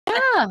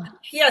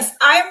Yes,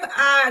 I'm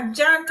a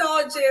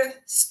gerontology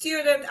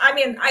student. I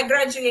mean, I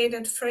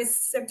graduated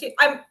first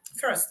September.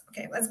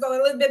 Okay, let's go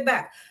a little bit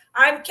back.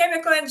 I'm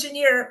chemical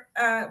engineer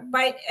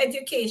by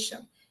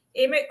education,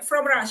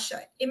 from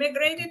Russia,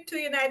 immigrated to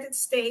United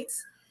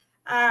States.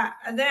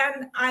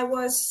 Then I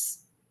was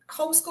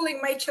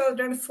homeschooling my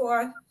children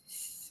for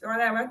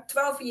whatever,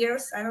 12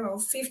 years, I don't know,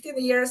 15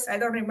 years, I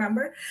don't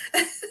remember.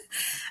 Then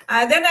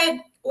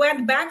I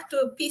went back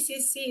to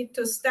PCC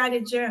to study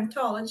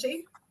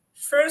gerontology,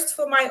 first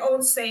for my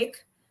own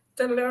sake,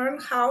 to learn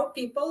how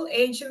people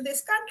age in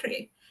this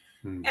country.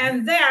 Mm-hmm.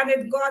 And then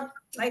it got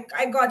like,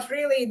 I got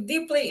really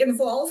deeply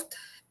involved.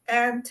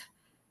 And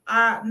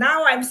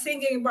now I'm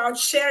thinking about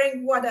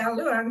sharing what I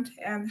learned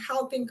and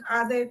helping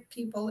other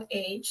people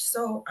age.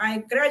 So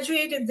I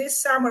graduated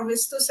this summer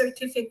with 2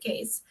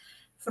 certificates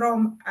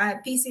from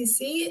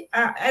PCC,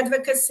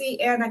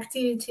 Advocacy and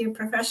Activity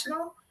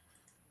Professional.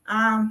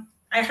 I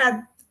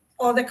had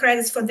all the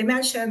credits for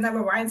dementia,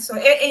 never mind. So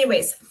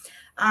anyways,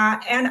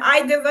 and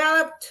I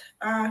developed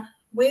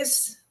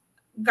with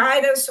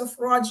guidance of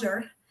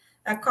Roger,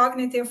 a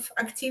cognitive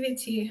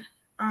activity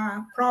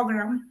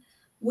program,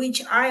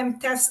 which I am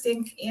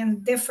testing in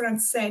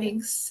different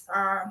settings,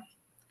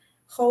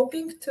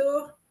 hoping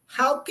to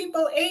help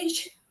people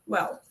age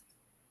well.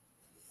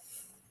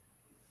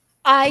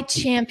 I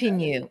champion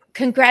you.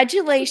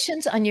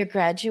 Congratulations on your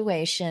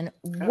graduation.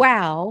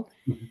 Wow.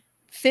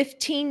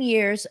 15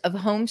 years of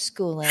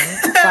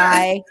homeschooling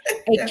by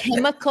a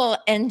chemical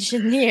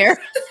engineer.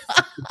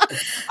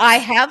 I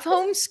have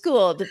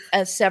homeschooled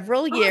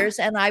several years,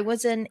 and I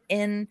was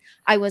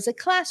I was a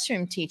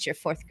classroom teacher,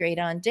 4th grade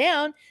on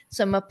down.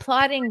 So I'm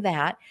applauding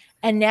that.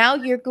 And now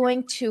you're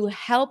going to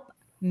help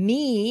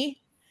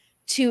me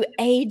to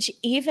age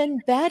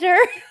even better.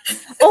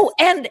 Oh,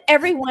 and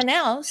everyone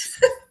else.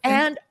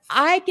 And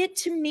I get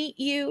to meet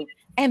you,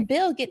 and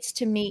Bill gets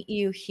to meet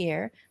you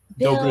here.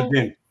 Bill.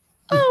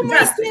 Oh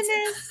my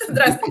goodness.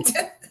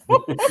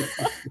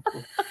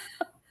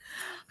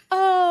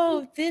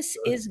 Oh, this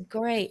is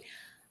great.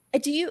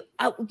 Do you,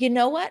 you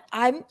know what?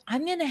 I'm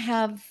going to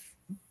have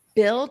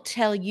Bill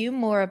tell you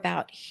more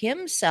about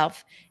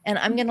himself, and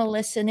I'm going to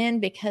listen in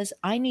because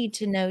I need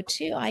to know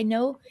too. I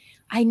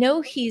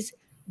know he's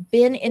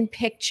been in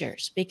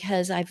pictures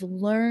because I've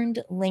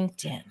learned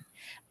LinkedIn,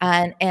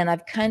 and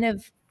I've kind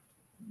of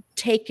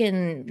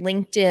taken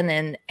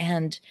LinkedIn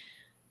and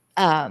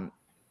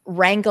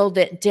wrangled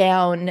it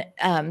down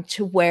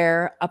to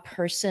where a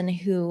person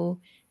who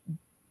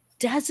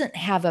doesn't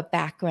have a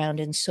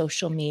background in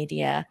social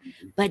media,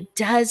 but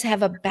does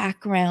have a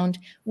background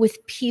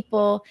with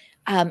people.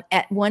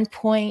 At one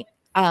point,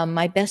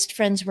 my best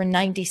friends were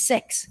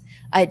 96.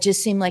 It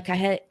just seemed like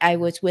I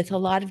was with a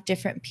lot of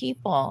different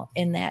people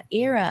in that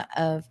era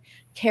of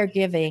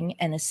caregiving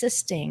and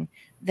assisting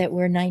that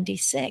were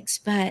 96.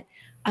 But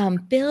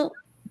Bill,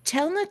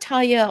 tell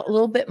Natalia a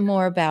little bit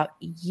more about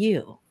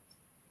you.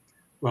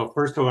 Well,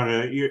 first I want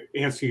to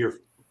answer your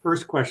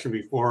first question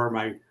before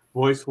my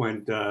voice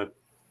went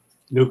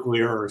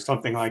nuclear or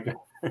something like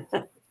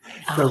that.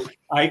 So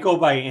I go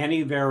by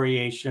any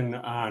variation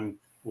on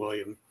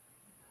William,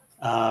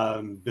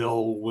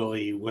 Bill,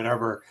 Willie,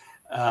 whatever,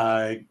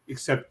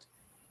 except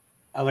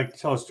I like to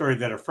tell a story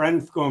that a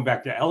friend going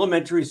back to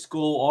elementary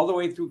school all the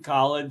way through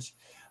college,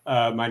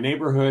 my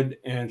neighborhood,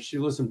 and she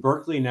lives in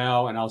Berkeley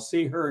now, and I'll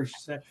see her and she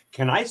said,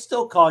 "Can I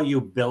still call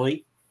you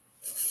Billy?"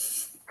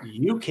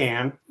 You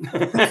can.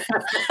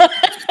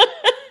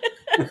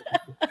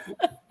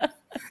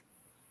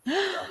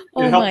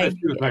 It helped us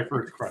with my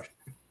first question.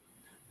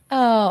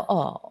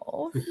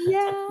 Oh,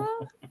 yeah.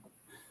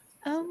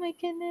 Oh my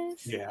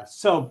goodness. Yeah.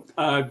 So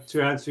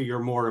to answer your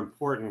more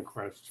important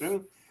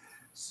question,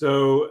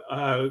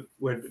 so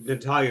what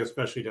Natalia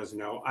especially doesn't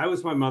know, I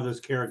was my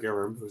mother's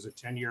caregiver. It was a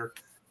 10-year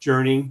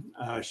journey.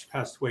 She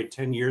passed away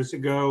 10 years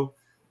ago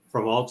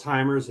from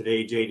Alzheimer's at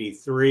age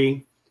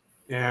 83.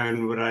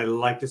 And what I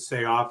like to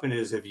say often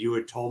is, if you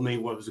had told me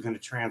what was going to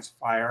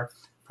transpire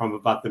from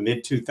about the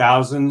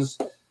mid-2000s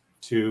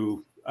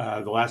to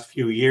the last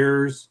few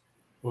years,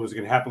 what was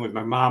going to happen with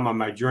my mom on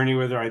my journey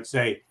with her, I'd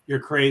say, you're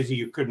crazy.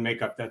 You couldn't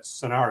make up that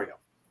scenario.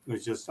 It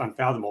was just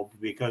unfathomable,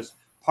 because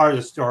part of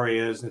the story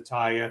is,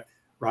 Natalia,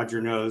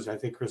 Roger knows, I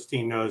think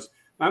Christine knows,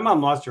 my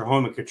mom lost her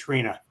home in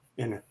Katrina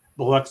in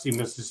Biloxi,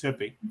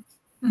 Mississippi.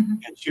 Mm-hmm.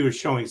 And she was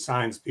showing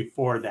signs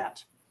before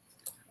that.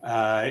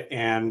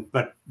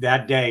 But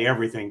that day,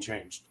 everything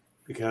changed,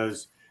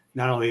 because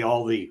not only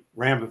all the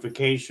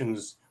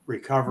ramifications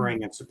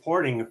recovering and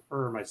supporting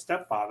her, my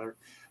stepfather,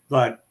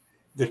 but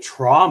the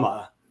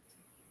trauma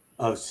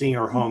of seeing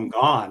her home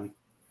gone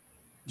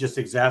just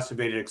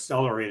exacerbated,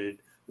 accelerated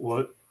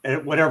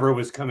whatever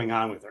was coming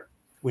on with her.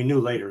 We knew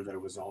later that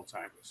it was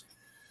Alzheimer's.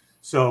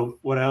 So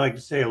what I like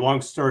to say, a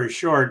long story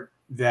short,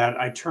 that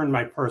I turned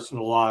my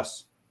personal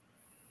loss,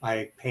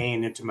 my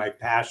pain, into my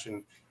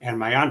passion and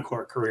my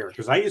encore career.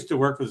 Because I used to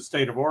work for the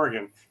state of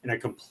Oregon in a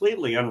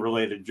completely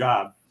unrelated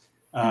job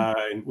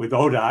with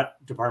ODOT,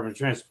 Department of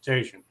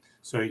Transportation.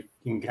 So you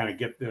can kind of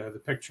get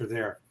the picture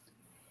there.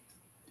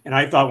 And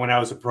I thought when I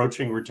was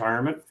approaching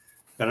retirement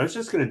that I was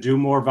just going to do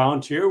more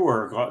volunteer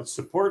work,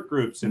 support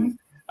groups, and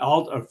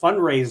all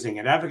fundraising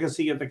and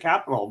advocacy at the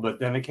Capitol. But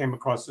then I came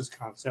across this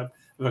concept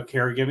of a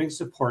caregiving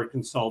support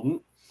consultant.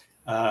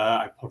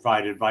 I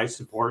provide advice,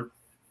 support,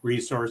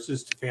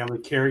 resources to family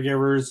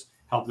caregivers,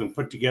 help them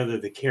put together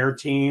the care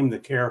team, the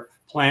care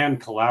plan,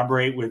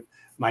 collaborate with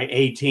my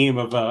A team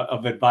of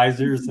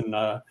advisors and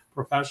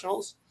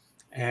professionals.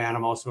 And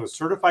I'm also a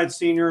certified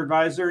senior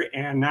advisor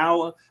and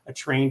now a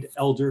trained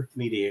elder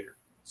mediator.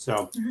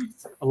 So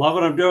I love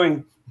what I'm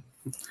doing.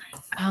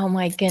 Oh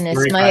my goodness.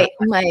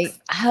 My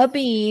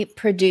hubby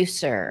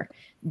producer,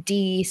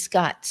 D.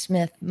 Scott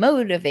Smith,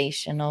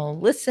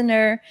 motivational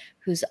listener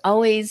who's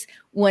always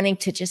wanting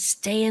to just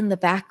stay in the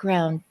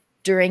background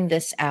during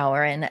this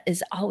hour and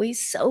is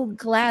always so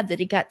glad that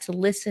he got to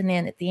listen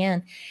in at the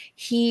end.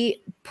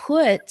 He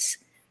puts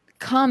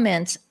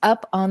comments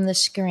up on the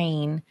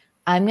screen.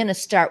 I'm going to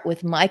start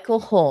with Michael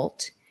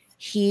Holt.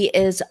 He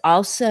is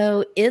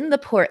also in the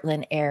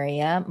Portland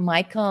area.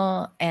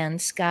 Michael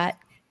and Scott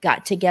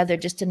got together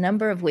just a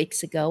number of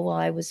weeks ago while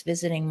I was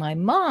visiting my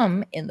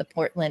mom in the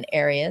Portland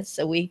area.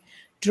 So we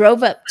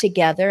drove up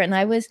together and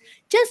I was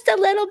just a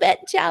little bit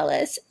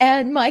jealous.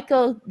 And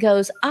Michael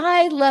goes,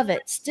 I love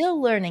it. Still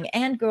learning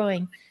and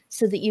growing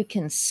so that you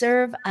can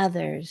serve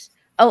others.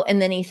 Oh, and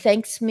then he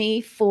thanks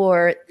me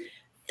for,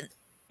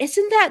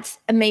 isn't that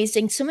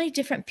amazing? So many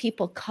different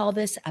people call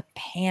this a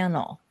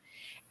panel.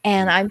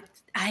 And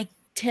I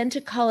tend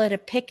to call it a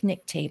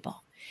picnic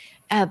table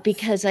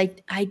because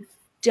I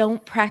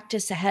don't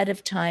practice ahead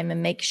of time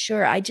and make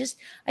sure. I just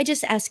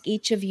ask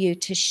each of you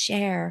to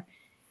share,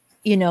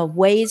 you know,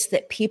 ways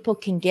that people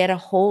can get a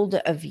hold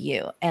of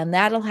you. And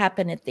that'll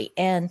happen at the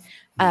end.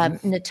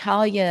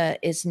 Natalia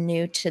is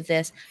new to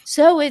this.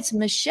 So is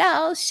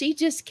Michelle. She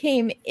just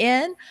came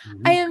in.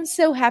 I am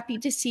so happy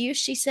to see you.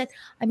 She said,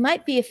 I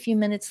might be a few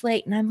minutes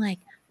late. And I'm like,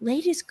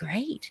 late is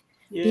great.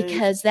 Yay.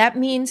 Because that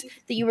means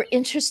that you were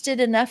interested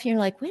enough. You're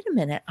like, wait a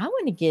minute, I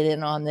want to get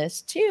in on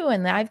this too.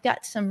 And I've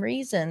got some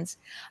reasons.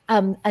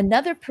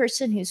 Another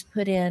person who's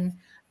put in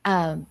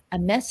a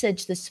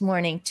message this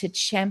morning to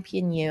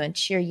champion you and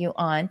cheer you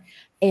on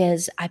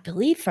is, I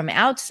believe, from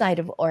outside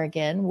of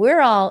Oregon. We're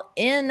all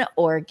in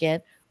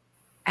Oregon.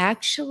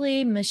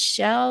 Actually,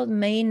 Michelle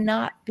may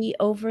not be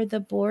over the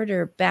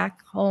border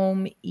back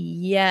home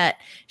yet.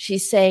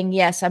 She's saying,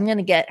 yes, I'm going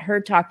to get her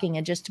talking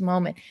in just a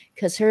moment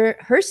because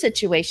her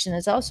situation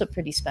is also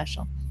pretty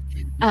special.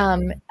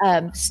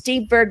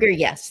 Steve Berger,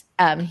 yes.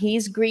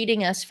 He's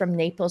greeting us from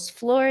Naples,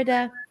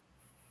 Florida,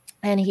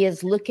 and he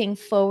is looking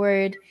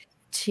forward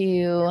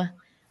to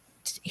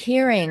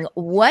hearing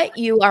what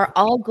you are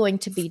all going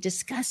to be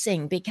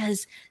discussing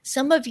because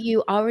some of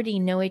you already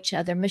know each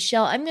other.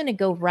 Michelle, I'm going to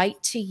go right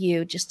to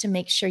you just to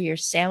make sure your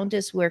sound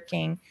is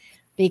working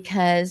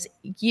because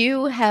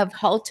you have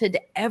halted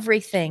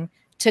everything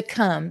to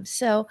come.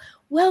 So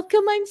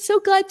welcome. I'm so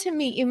glad to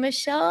meet you,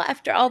 Michelle,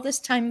 after all this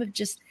time of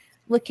just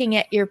looking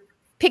at your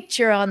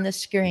picture on the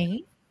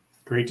screen.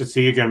 Great to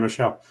see you again,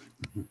 Michelle.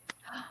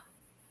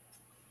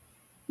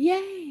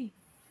 Yay.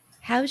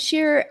 How's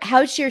your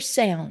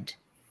sound?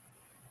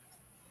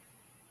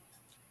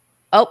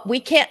 Oh, we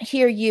can't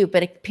hear you,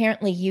 but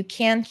apparently you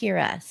can hear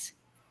us.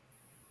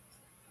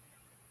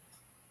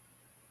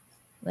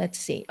 Let's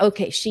see.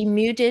 Okay, she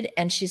muted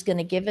and she's going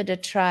to give it a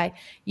try.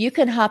 You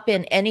can hop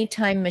in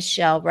anytime,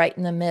 Michelle, right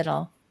in the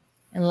middle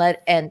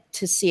and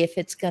to see if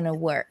it's going to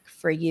work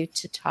for you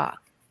to talk.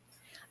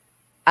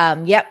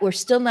 Yep, we're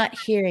still not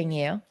hearing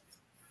you.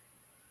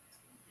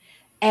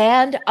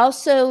 And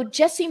also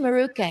Jesse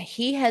Maruka,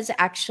 he has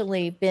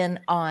actually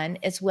been on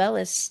as well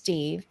as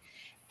Steve.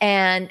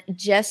 And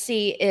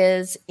Jesse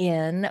is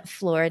in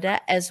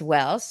Florida as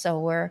well. So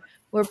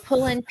we're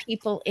pulling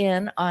people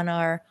in on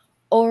our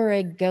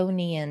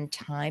Oregonian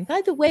time.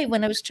 By the way,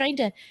 when I was trying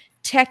to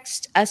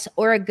text us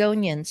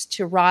Oregonians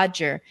to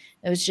Roger,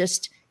 I was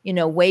just, you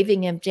know,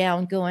 waving him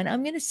down going,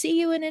 I'm going to see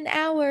you in an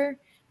hour.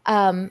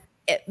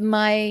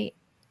 My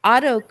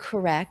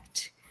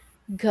autocorrect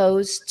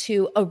goes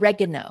to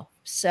oregano.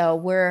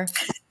 So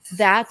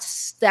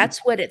that's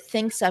what it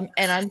thinks I'm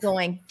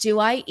going, do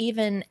I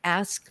even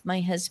ask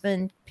my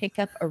husband pick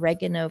up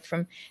oregano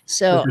from,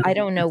 so I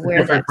don't know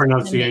where that's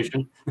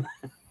pronunciation.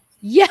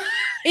 Yeah.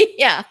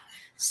 Yeah.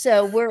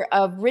 So we're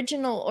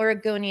original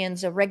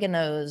Oregonians,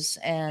 oreganos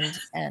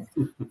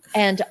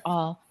and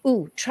all.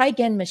 Ooh, try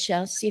again,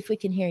 Michelle. See if we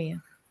can hear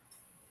you.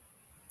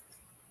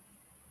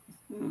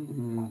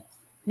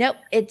 Nope.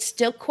 It's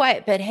still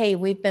quiet, but hey,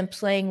 we've been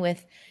playing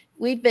with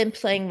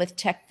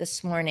tech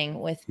this morning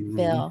with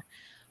Bill.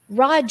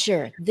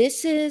 Roger,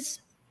 this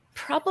is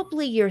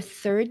probably your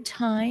third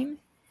time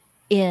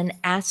in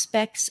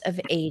aspects of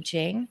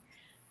aging.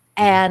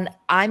 And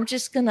I'm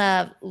just going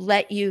to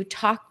let you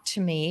talk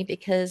to me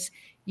because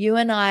you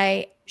and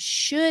I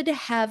should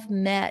have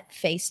met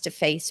face to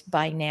face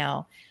by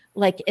now,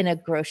 like in a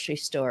grocery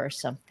store or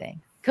something.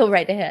 Go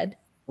right ahead.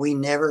 We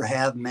never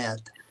have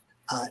met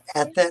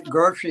at that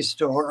grocery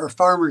store or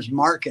farmer's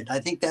market. I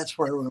think that's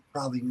where we'll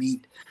probably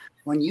meet.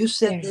 When you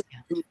said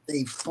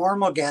the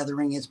formal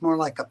gathering, it's more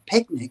like a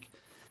picnic.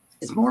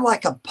 It's more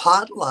like a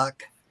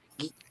potluck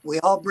we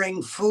all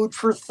bring food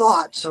for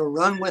thought, so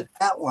run with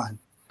that one.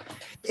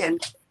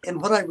 And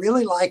what I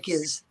really like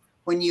is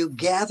when you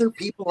gather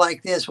people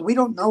like this, we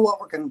don't know what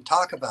we're going to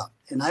talk about.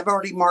 And I've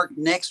already marked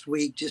next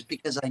week just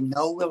because I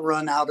know we'll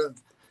run out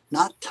of,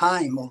 not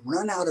time, we'll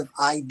run out of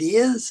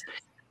ideas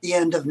at the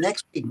end of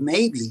next week,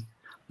 maybe.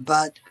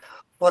 But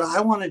what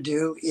I want to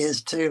do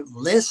is to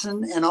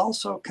listen and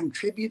also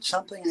contribute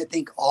something I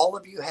think all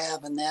of you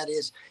have, and that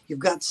is you've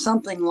got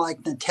something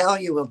like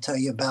Natalia will tell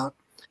you about.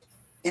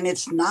 And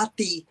it's not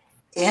the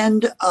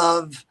end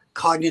of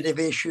cognitive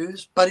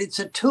issues, but it's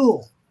a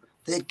tool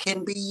that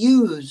can be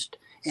used.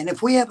 And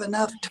if we have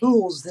enough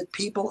tools that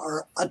people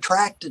are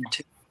attracted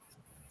to,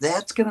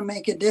 that's going to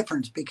make a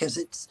difference because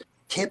it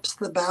tips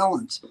the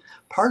balance.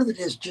 Part of it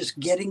is just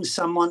getting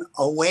someone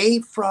away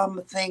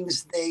from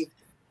things they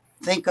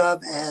think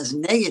of as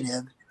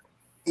negative,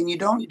 and you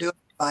don't do it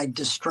by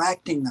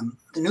distracting them.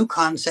 The new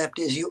concept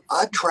is you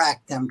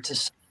attract them to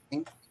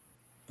something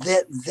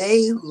that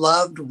they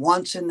loved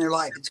once in their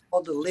life. It's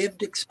called the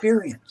lived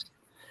experience.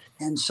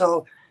 And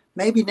so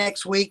maybe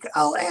next week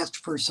I'll ask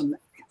for some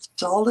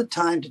solid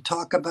time to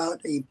talk about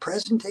a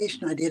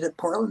presentation I did at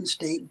Portland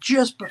State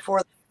just before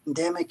the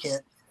pandemic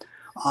hit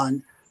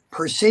on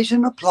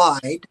precision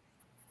applied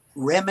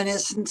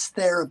reminiscence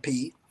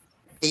therapy,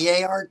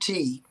 PART.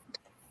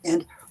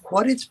 And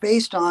what it's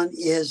based on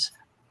is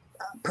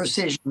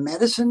precision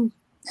medicine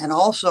and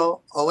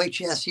also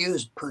OHS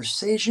used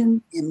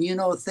precision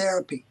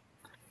immunotherapy.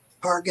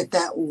 Target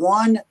that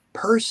one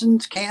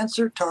person's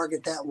cancer,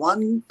 target that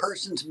one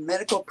person's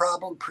medical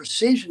problem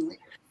precisionally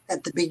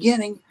at the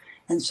beginning.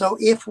 And so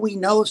if we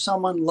know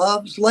someone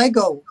loves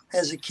Lego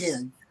as a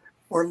kid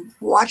or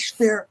watch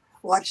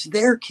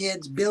their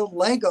kids build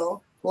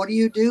Lego, what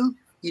do?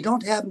 You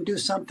don't have them do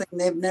something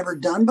they've never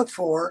done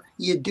before.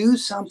 You do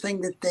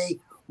something that they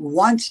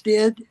once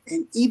did,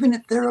 and even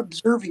if they're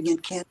observing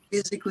it, can't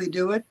physically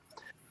do it,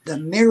 the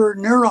mirror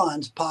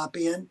neurons pop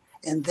in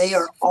and they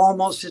are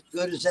almost as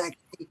good as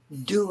actually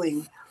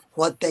doing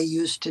what they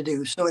used to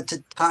do. So it's a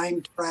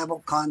time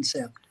travel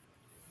concept.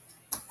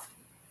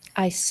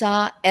 I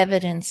saw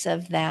evidence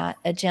of that.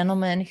 A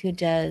gentleman who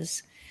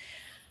does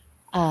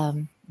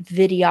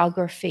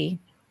videography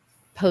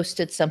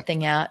posted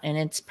something out, and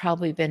it's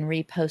probably been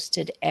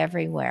reposted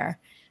everywhere.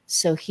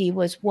 So he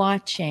was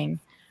watching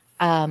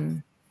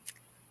a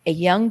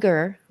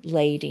younger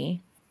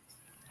lady.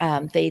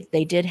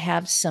 They did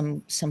have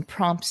some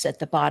prompts at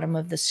the bottom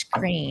of the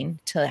screen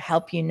to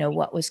help you know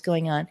what was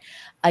going on.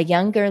 A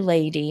younger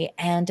lady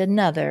and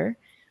another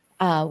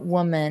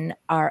woman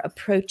are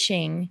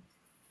approaching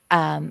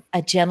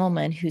a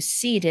gentleman who's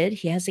seated.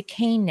 He has a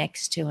cane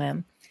next to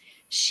him.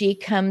 She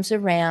comes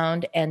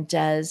around and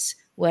does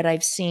what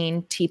I've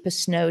seen Teepa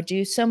Snow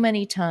do so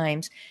many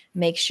times,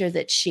 make sure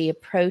that she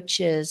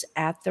approaches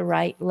at the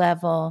right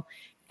level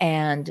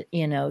and,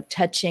 you know,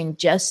 touching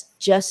just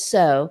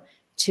so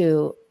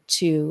to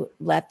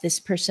let this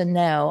person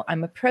know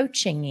I'm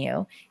approaching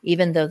you,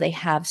 even though they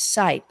have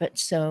sight, but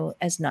so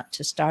as not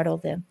to startle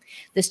them.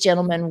 This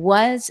gentleman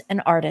was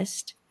an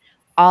artist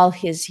all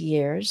his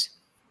years.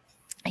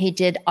 He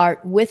did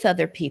art with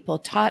other people,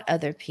 taught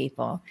other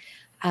people.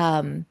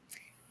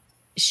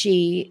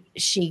 She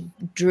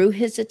drew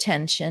his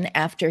attention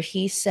after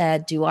he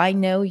said, "Do I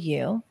know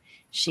you?"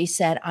 She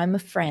said, "I'm a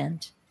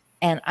friend,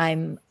 and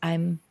I'm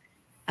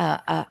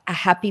a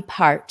happy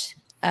part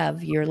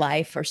of your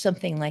life," or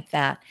something like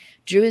that.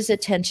 Drew his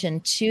attention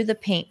to the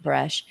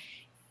paintbrush.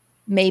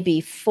 Maybe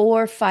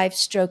 4 or 5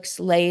 strokes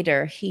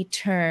later, he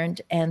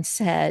turned and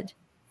said,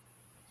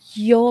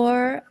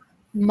 "You're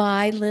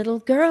my little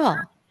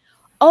girl.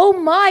 Oh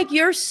my,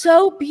 you're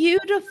so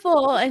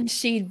beautiful." And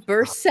she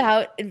bursts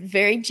out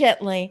very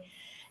gently,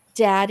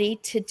 "Daddy,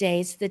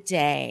 today's the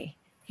day."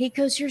 He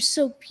goes, "You're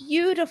so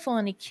beautiful."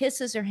 And he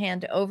kisses her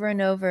hand over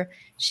and over.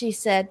 She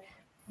said,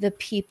 "The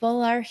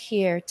people are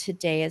here.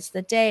 Today is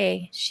the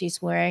day."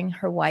 She's wearing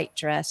her white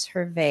dress,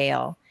 her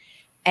veil,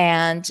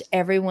 and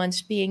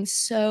everyone's being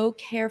so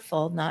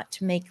careful not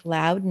to make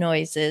loud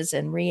noises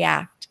and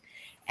react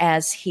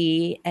as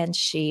he and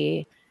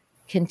she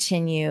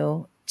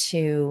continue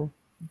to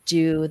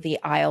do the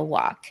aisle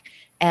walk.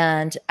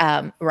 And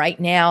right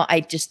now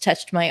I just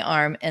touched my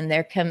arm and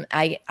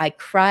I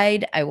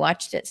cried. I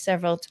watched it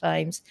several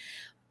times,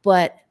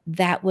 but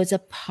that was a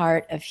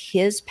part of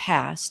his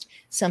past,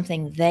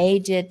 something they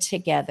did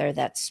together.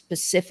 That's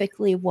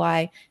specifically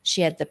why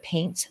she had the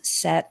paints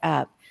set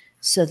up,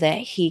 so that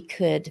he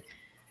could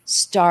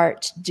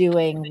start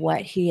doing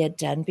what he had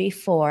done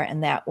before.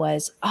 And that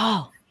was,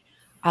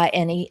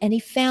 and he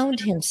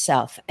found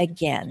himself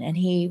again, and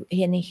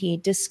he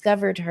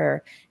discovered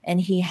her,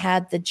 and he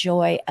had the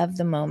joy of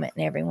the moment,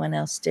 and everyone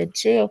else did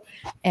too.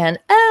 And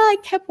I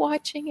kept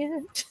watching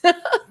it.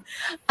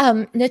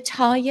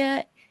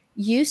 Natalia,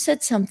 you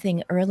said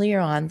something earlier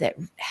on that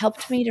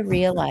helped me to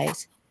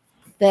realize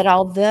that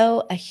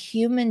although a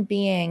human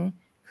being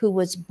who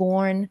was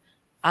born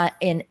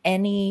in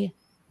any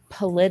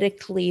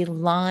politically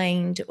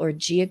lined or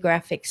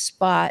geographic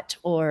spot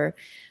or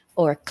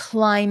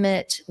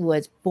climate,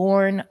 was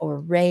born or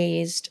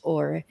raised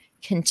or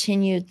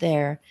continued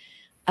their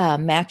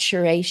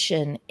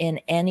maturation in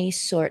any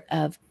sort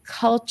of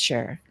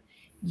culture,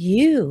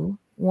 you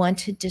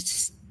wanted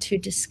to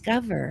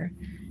discover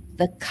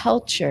the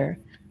culture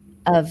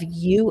of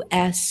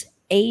U.S.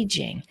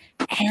 aging.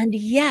 And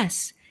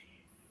yes,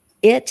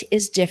 it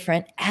is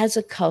different as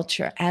a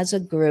culture, as a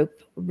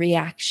group,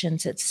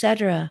 reactions,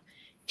 etc.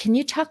 Can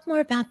you talk more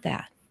about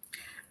that?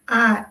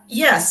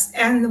 Yes,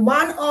 and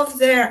one of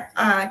the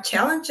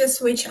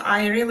challenges which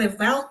I really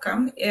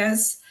welcome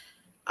is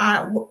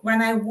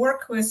when I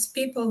work with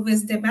people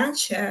with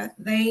dementia,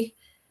 they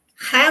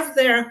have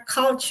their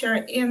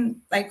culture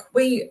in, like,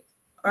 we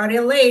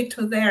relate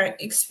to their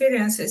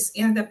experiences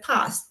in the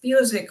past,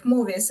 music,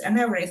 movies, and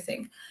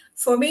everything.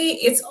 For me,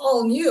 it's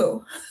all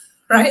new,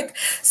 right?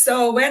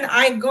 So when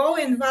I go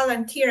and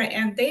volunteer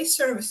in day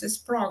services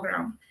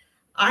program,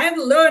 I've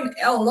learned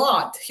a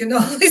lot,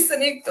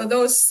 listening to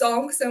those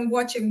songs and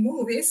watching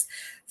movies.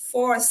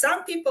 For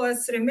some people,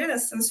 it's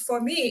reminiscence. For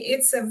me,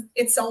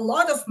 it's a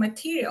lot of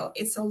material.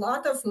 It's a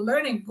lot of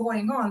learning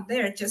going on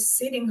there, just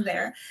sitting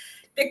there,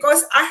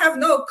 because I have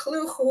no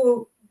clue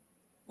who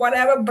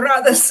whatever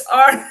brothers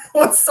are,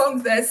 what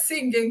songs they're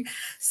singing.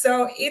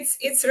 So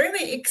it's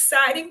really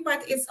exciting,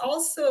 but it's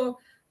also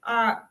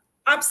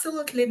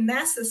absolutely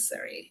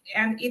necessary,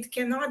 and it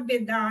cannot be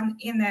done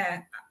in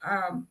a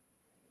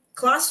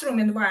classroom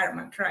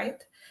environment,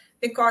 right?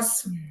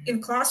 Because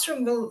in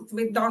classroom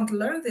we don't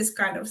learn this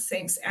kind of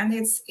things, and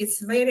it's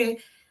very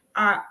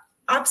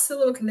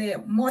absolutely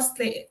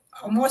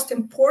most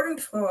important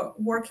for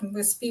working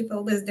with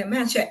people with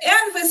dementia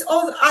and with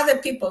all other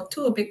people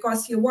too,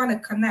 because you want to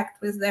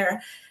connect with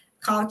their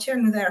culture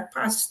and their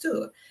past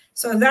too.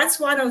 So that's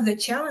one of the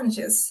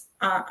challenges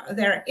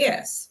there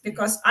is,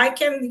 because I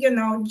can,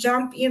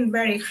 jump in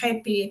very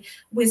happy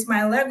with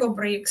my Lego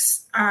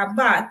bricks,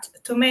 but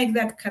to make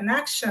that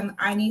connection,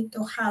 I need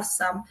to have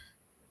some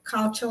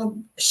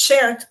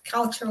shared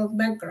cultural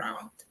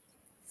background.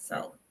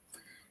 So,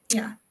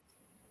 yeah.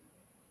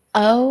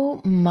 Oh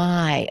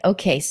my.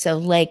 Okay, so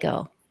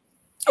Lego.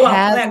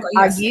 Well, Lego,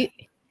 yes.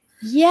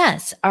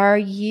 Yes. Are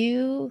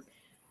you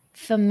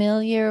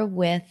familiar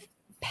with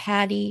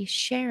Patty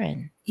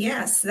Sharon?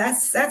 Yes,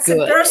 that's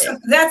a person.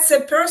 That's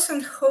a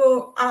person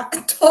who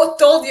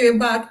told you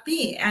about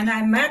me, and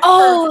I met her.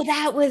 Oh,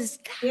 that was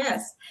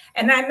yes,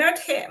 and I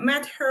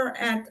met her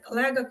at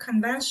Lego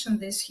convention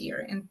this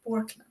year in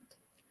Portland.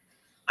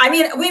 I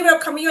mean, we were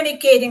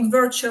communicating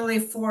virtually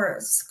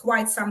for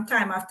quite some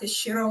time after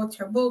she wrote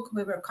her book.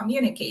 We were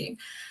communicating,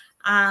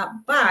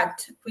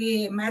 but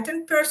we met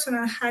in person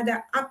and had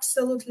an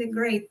absolutely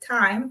great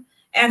time.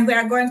 And we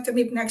are going to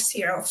meet next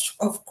year,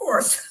 of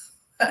course.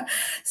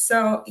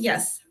 So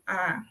yes,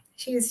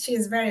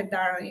 she's very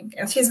darling,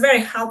 and she's a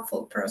very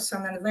helpful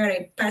person and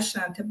very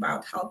passionate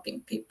about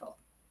helping people.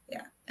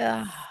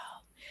 Yeah.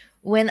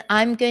 When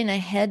I'm going to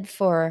head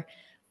for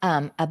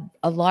a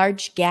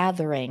large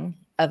gathering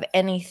of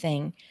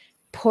anything,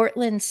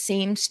 Portland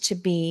seems to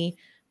be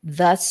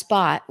the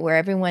spot where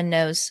everyone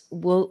knows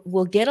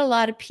we'll get a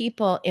lot of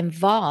people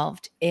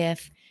involved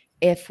if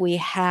we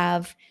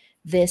have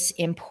this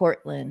in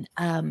Portland.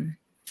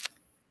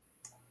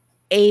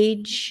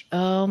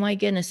 Oh my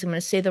goodness, I'm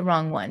going to say the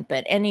wrong one.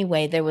 But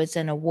anyway, there was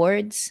an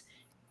awards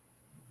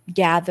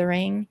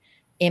gathering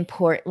in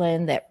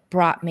Portland that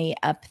brought me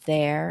up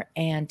there,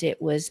 and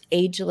it was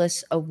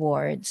Ageless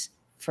Awards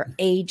for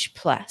Age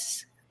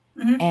Plus.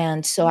 Mm-hmm.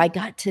 And so I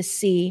got to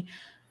see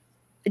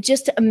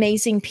just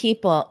amazing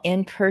people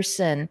in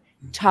person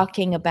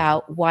talking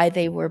about why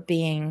they were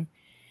being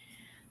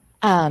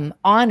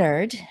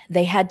honored.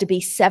 They had to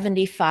be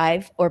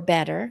 75 or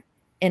better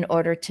in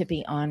order to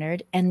be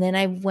honored. And then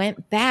I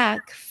went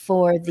back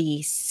for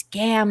the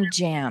scam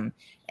jam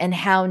and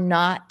how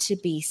not to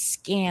be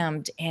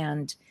scammed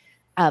and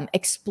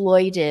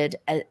exploited,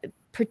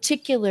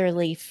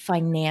 particularly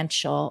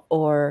financial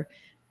or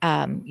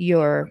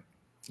your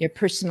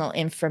personal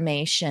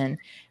information.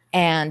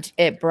 And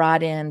it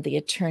brought in the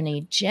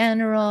Attorney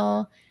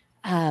General,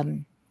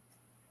 Ellen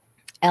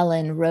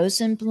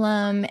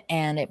Rosenblum,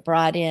 and it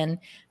brought in,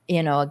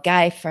 a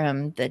guy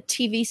from the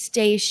TV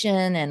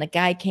station, and a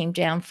guy came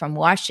down from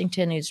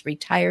Washington who's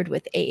retired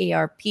with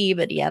AARP,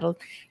 but he had a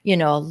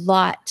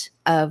lot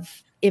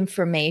of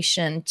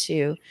information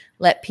to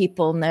let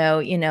people know,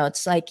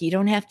 it's like you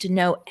don't have to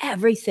know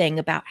everything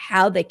about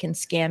how they can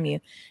scam you.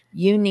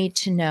 You need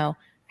to know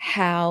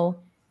how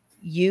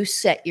you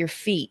set your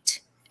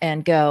feet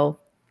and go,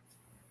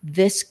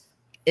 this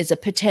is a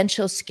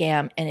potential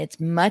scam, and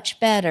it's much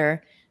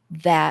better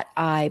that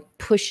I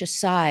push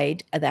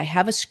aside, that I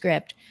have a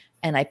script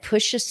and I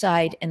push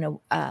aside and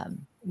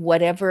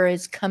whatever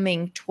is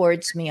coming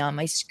towards me on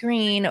my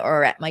screen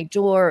or at my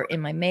door, in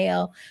my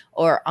mail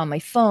or on my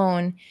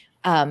phone,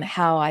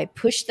 how I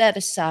push that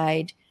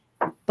aside,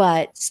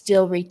 but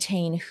still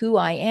retain who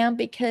I am,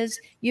 because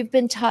you've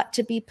been taught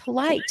to be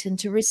polite and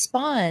to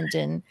respond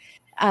and,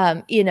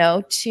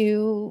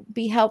 to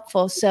be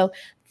helpful. So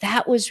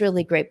that was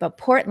really great. But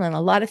Portland, a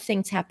lot of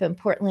things happened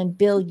in Portland.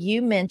 Bill,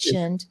 you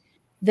mentioned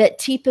that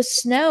Teepa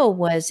Snow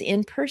was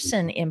in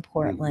person in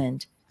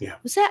Portland. Yeah.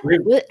 Was that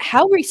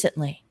how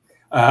recently?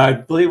 I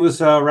believe it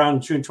was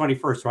around June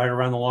 21st, right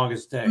around the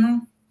longest day. Yeah.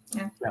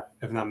 Yeah,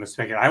 if I'm not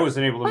mistaken. I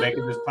wasn't able to make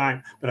it this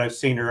time, but I've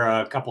seen her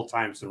a couple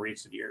times in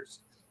recent years.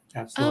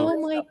 Absolutely. Oh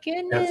my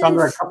Yeah, goodness.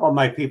 a couple of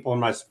my people in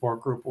my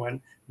support group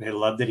went. They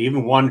loved it.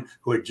 Even one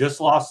who had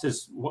just lost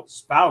his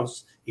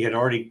spouse, he had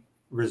already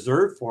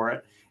reserved for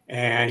it.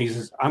 And he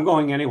says, I'm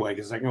going anyway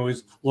because I can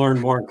always learn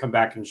more and come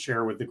back and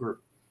share with the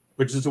group,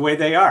 which is the way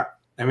they are.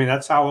 I mean,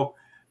 that's how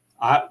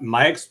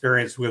my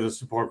experience with a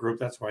support group,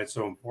 that's why it's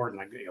so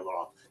important. I get a little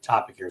off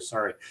topic here,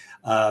 sorry.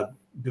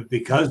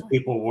 Because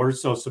people were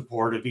so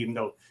supportive, even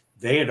though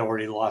they had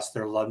already lost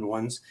their loved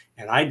ones.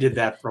 And I did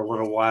that for a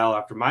little while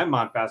after my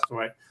mom passed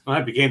away. When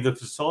I became the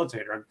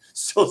facilitator, I'm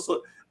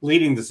still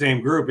leading the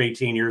same group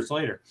 18 years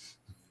later.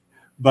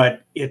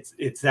 But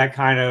it's that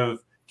kind of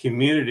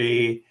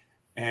community.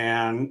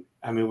 And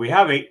I mean,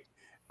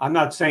 I'm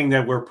not saying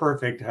that we're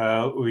perfect.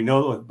 We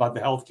know about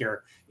the healthcare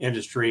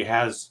industry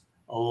has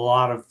a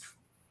lot of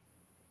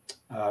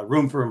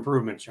room for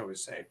improvement, shall we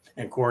say,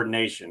 and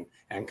coordination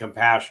and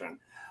compassion.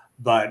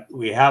 But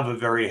we have a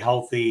very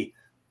healthy,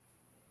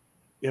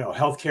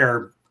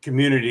 healthcare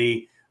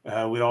community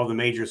with all the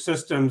major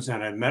systems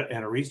and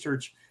a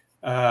research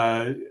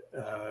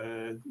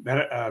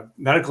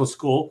medical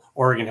school,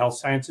 Oregon Health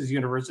Sciences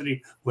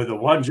University, with a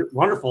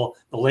wonderful,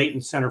 the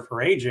Layton Center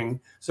for Aging.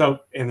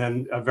 So, and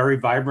then a very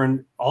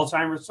vibrant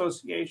Alzheimer's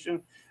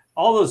Association.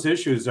 All those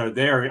issues are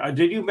there.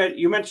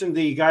 You mentioned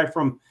the guy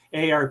from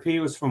AARP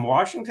was from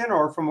Washington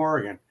or from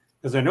Oregon?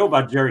 Because I know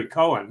about Jerry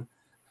Cohen.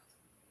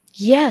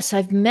 Yes,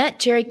 I've met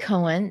Jerry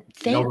Cohen.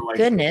 Thank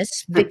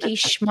goodness Vicki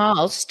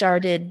Schmal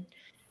started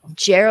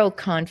Gero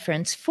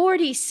Conference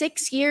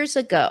 46 years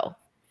ago.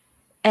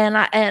 And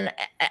I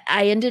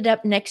ended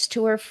up next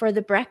to her for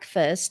the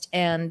breakfast.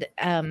 And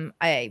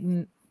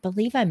I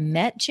believe I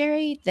met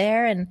Jerry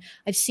there. And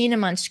I've seen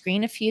him on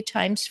screen a few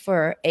times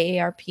for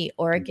AARP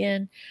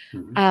Oregon.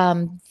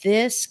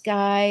 This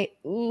guy,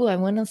 I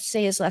want to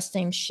say his last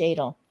name,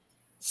 Shadle.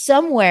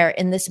 Somewhere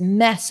in this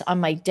mess on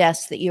my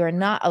desk that you are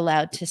not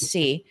allowed to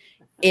see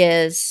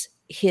is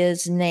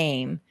his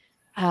name.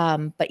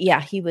 But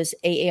yeah, he was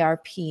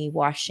AARP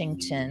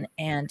Washington,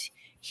 and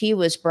he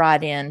was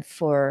brought in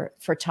for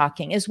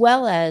talking, as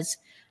well as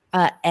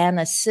an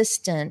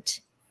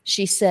assistant.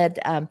 She said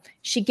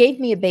she gave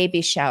me a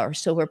baby shower,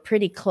 so we're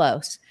pretty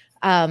close.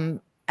 Ellen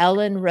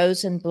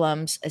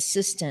Rosenblum's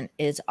assistant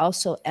is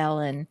also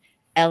Ellen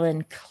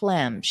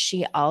Clem.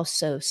 She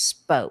also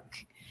spoke.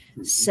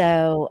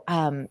 So,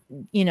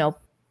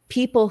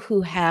 people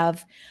who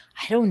have,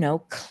 I don't know,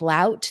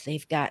 clout,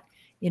 they've got,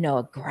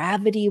 a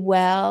gravity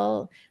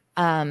well,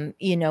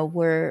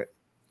 we're,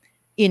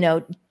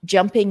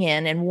 jumping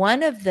in. And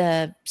one of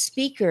the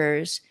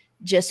speakers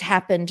just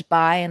happened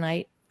by, and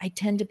I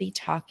tend to be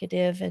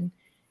talkative and,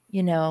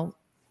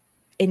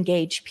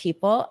 engage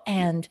people.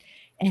 And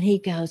he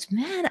goes,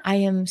 man, I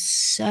am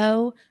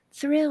so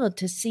thrilled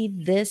to see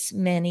this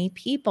many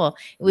people.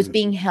 It was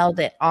being held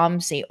at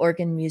OMSI,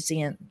 Oregon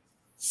Museum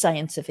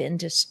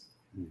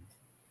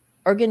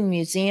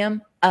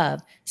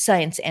of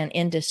Science and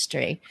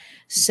Industry.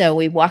 So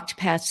we walked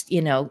past,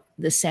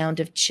 the sound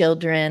of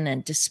children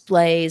and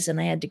displays, and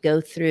I had to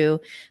go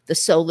through the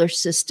solar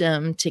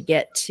system to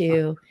get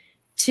to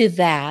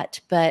that.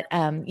 But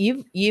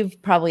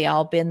you've probably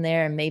all been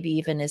there, and maybe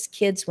even as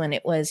kids when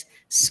it was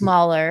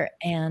smaller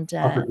and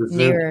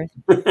near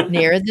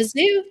the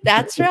zoo.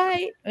 That's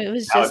right. It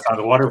was just on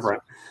the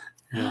waterfront.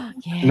 Yeah.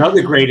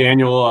 Another great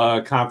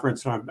annual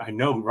conference, I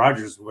know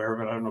Roger's aware,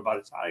 but I don't know about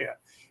Italia,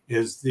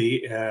 is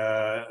the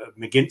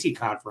McGinty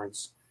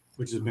Conference,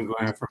 which has been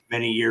going on for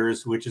many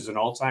years, which is an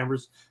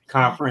Alzheimer's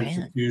conference.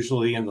 It's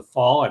usually in the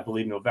fall, I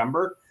believe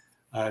November.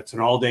 It's an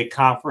all-day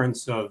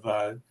conference of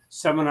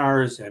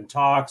seminars and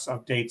talks,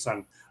 updates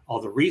on all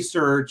the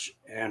research,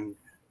 and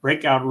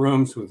breakout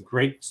rooms with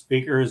great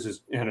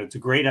speakers. And it's a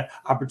great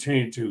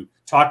opportunity to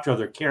talk to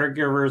other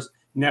caregivers,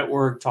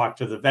 network, talk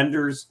to the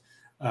vendors.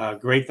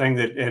 Great thing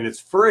and it's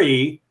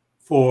free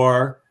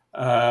for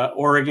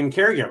Oregon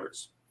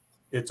caregivers.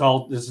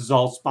 This is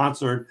all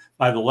sponsored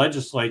by the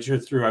legislature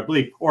through, I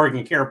believe,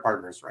 Oregon Care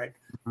Partners, right?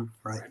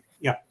 Right.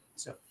 Yeah.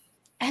 So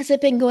has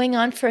it been going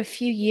on for a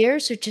few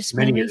years or just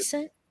more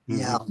recent?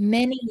 Yeah.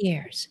 Many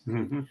years.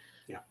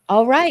 Yeah.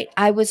 All right.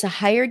 I was a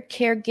hired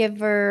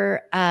caregiver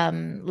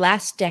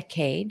last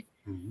decade.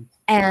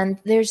 And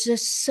there's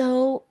just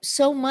so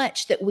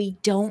much that we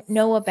don't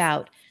know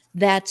about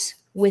that's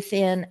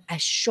within a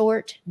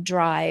short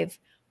drive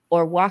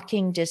or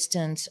walking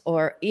distance,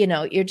 or,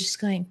 you're just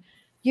going,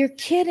 you're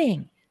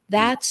kidding.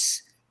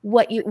 That's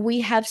what we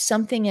have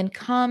something in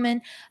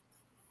common.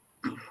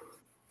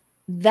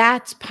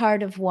 That's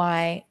part of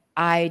why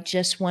I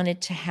just wanted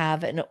to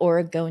have an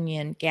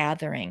Oregonian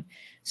gathering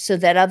so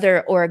that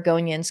other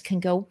Oregonians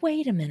can go,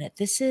 wait a minute,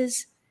 this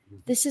is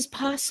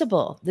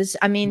possible.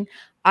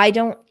 I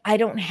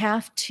don't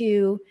have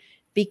to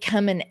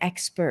become an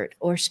expert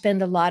or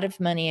spend a lot of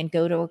money and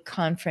go to a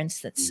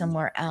conference that's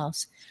somewhere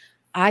else.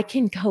 I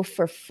can go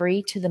for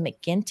free to the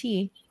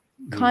McGinty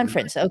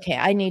conference. Okay,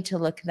 I need to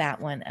look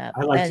that one up.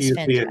 I like to use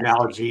fantastic. the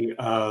analogy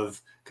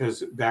of,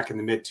 because back in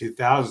the mid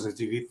 2000s, if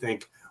you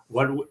think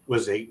what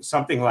was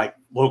something like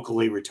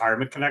locally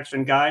retirement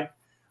connection guide,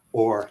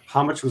 or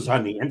how much was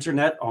on the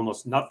internet,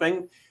 almost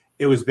nothing.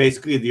 It was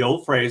basically the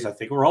old phrase, I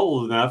think we're all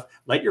old enough,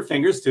 let your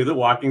fingers do the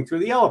walking through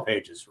the yellow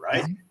pages,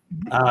 right?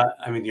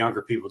 I mean,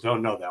 younger people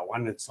don't know that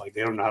one. It's like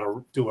they don't know how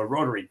to do a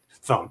rotary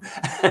phone.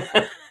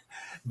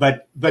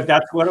 but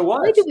that's what it was.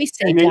 Why do we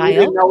say and then dial? you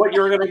didn't know what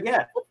you were going to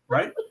get,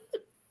 right?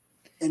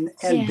 And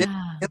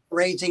Yeah.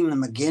 raising the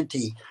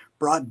McGinty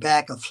brought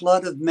back a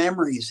flood of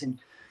memories. And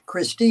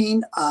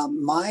Christine,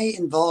 my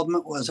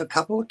involvement was a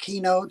couple of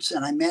keynotes,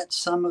 and I met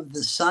some of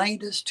the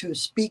scientists who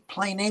speak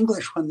plain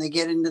English when they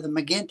get into the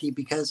McGinty,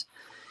 because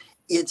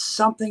it's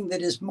something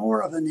that is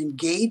more of an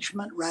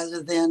engagement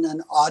rather than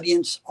an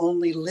audience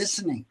only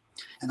listening.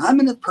 And I'm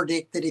going to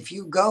predict that if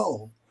you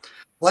go,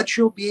 what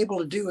you'll be able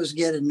to do is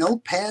get a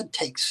notepad,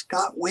 take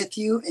Scott with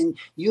you, and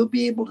you'll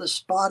be able to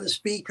spot a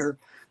speaker.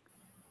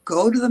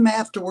 Go to them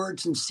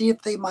afterwards and see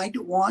if they might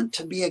want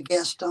to be a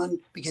guest on,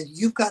 because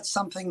you've got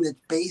something that's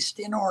based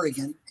in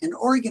Oregon. And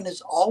Oregon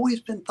has always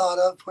been thought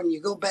of when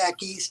you go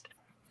back east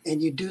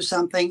and you do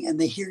something and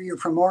they hear you're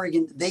from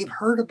Oregon. They've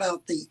heard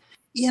about the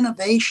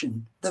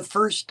innovation, the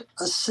first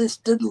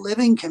assisted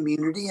living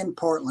community in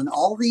Portland,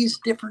 all these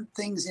different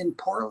things in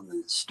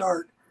Portland that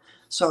start.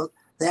 So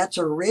that's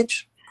a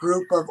rich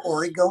group of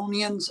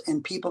Oregonians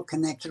and people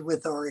connected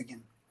with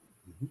Oregon.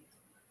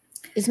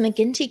 Is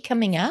McGinty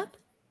coming up?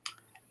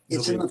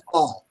 It's in the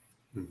fall.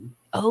 Mm-hmm.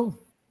 Oh,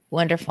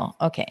 wonderful.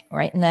 Okay,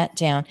 writing that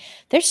down.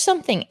 There's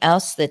something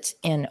else that's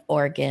in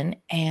Oregon.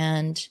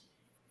 And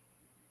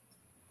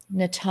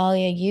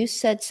Natalia, you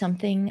said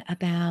something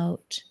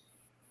about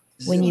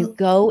when you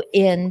go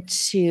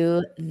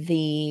into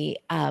the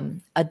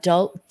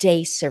adult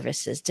day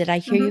services. Did I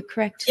hear you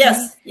correctly?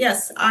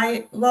 Yes.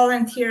 I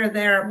volunteer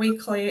there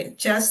weekly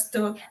just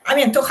to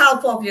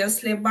help,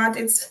 obviously, but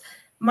it's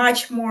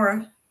much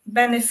more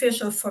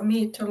beneficial for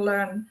me to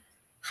learn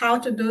how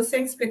to do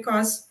things,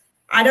 because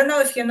I don't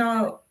know if you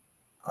know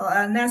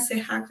Nancy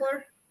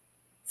Hackler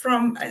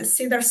from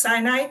Cedar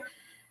Sinai.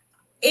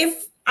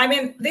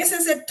 This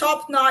is a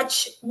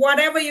top-notch,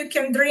 whatever you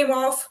can dream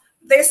of,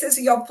 this is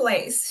your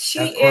place.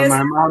 That's where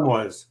my mom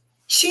was.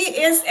 She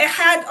is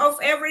ahead of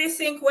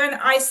everything. When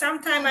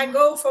I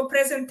go for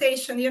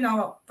presentation,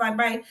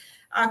 by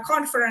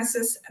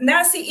conferences,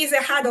 Nancy is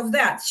ahead of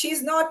that.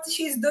 She's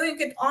doing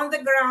it on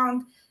the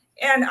ground.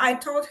 And I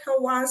told her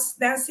once,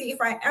 Nancy,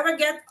 if I ever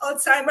get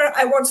Alzheimer,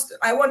 I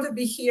want to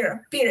be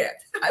here, period.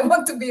 I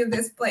want to be in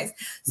this place.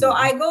 So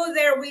I go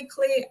there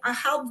weekly, I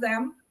help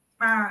them,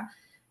 by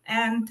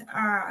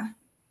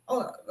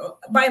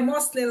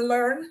mostly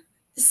learn,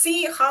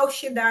 see how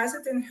she does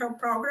it in her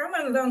program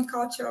and learn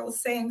cultural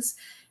things.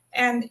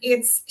 And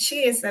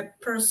she is a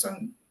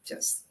person,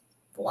 just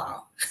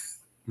wow.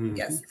 Mm-hmm.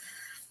 Yes.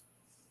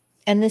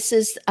 And this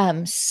is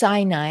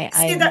Sinai.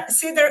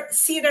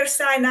 Cedar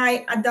Sinai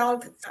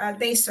Adult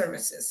Day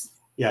Services.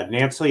 Yeah,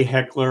 Nancy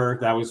Heckler.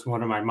 That was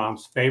one of my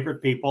mom's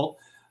favorite people.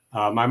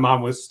 My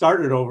mom was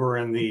started over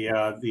in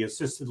the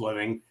assisted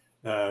living,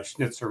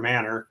 Schnitzer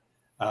Manor.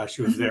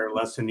 She was there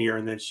less than a year,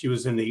 and then she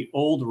was in the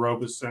old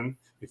Robeson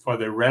before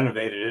they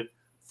renovated it,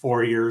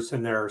 4 years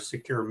in their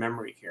secure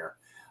memory care.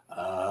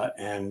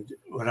 And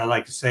what I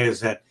like to say is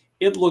that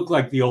it looked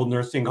like the old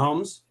nursing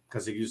homes,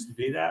 because it used to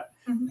be that,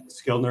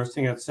 skilled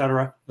nursing,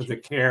 etc. But the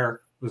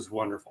care was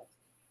wonderful.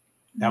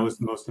 That was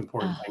the most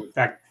important thing. In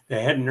fact, the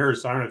head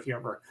nurse, I don't know if you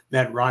ever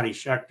met Ronnie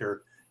Schechter,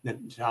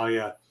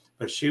 Natalia,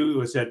 but she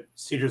was at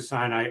Cedar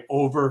Sinai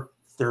over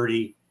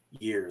 30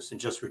 years and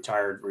just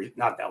retired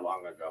not that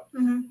long ago.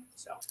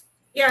 So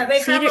yeah, they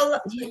have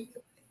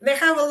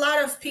a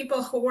lot of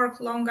people who work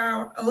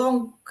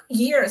long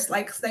years,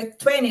 like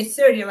 20,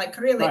 30, like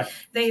really, right.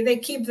 They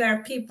keep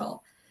their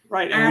people.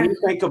 Right. And when you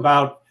think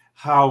about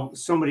how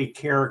so many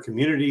care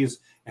communities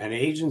and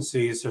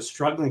agencies are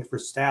struggling for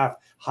staff,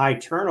 high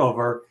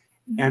turnover,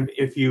 and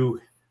if you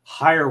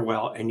hire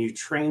well and you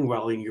train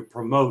well and you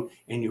promote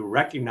and you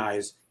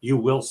recognize, you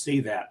will see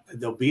that.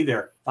 They'll be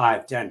there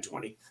 5, 10,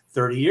 20,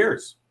 30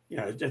 years.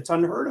 It's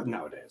unheard of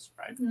nowadays,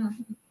 right?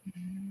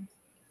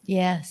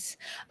 Yes.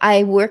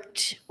 I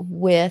worked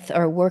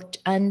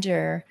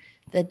under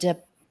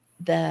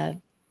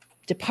the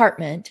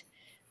department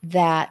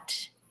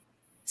that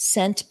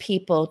sent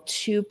people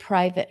to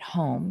private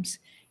homes.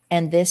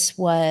 And this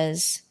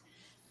was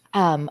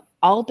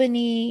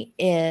Albany,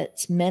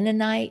 it's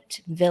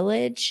Mennonite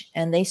Village.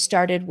 And they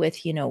started with,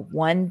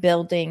 one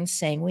building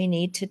saying we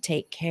need to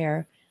take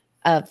care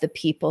of the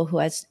people who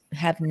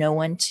have no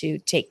one to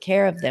take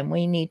care of them.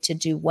 We need to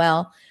do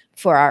well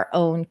for our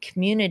own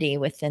community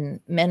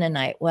within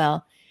Mennonite.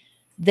 Well,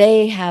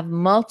 they have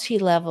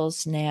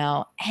multi-levels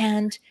now,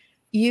 and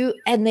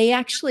they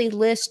actually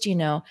list,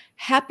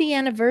 happy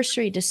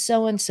anniversary to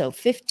so-and-so,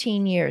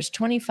 15 years,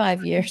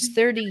 25 years,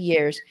 30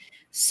 years.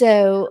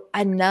 So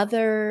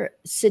another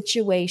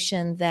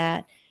situation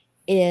that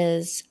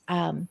is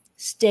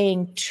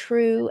staying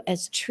true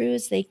as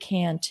they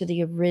can to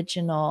the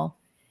original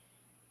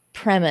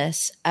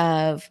premise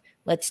of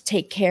let's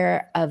take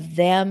care of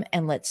them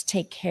and let's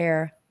take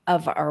care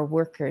of our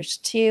workers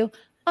too.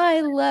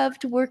 I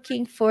loved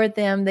working for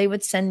them. They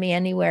would send me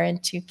anywhere in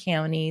 2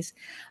 counties.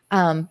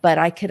 But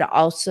I could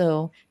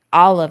also,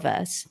 all of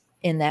us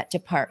in that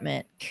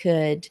department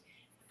could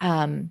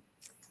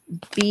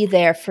be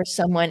there for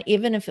someone,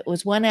 even if it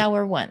was 1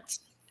 hour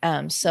once.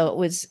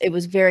 So it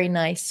was very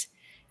nice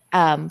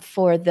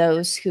for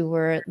those who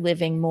were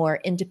living more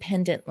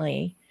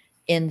independently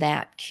in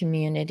that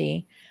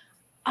community.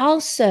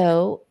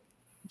 Also,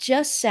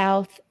 just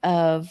south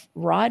of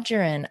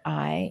Roger and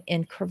I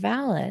in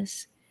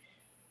Corvallis,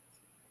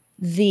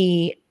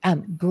 the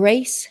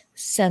Grace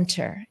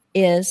Center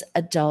is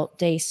adult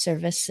day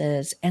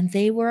services, and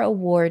they were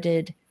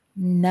awarded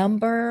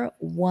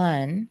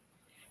 #1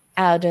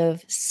 out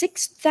of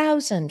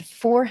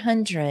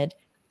 6,400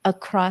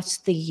 across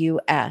the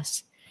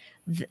US.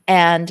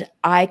 And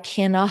I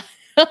cannot,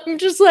 I'm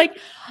just like,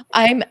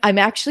 I'm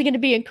actually going to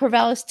be in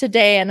Corvallis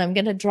today, and I'm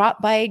going to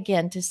drop by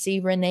again to see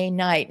Renee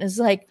Knight. And it's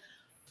like,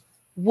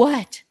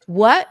 what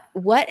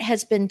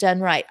has been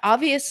done right?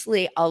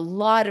 Obviously, a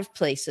lot of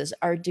places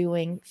are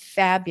doing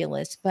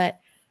fabulous, but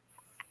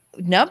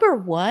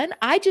 #1,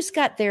 I just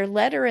got their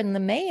letter in the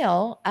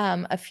mail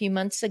a few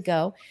months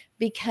ago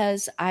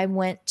because I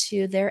went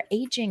to their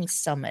aging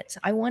summit.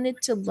 I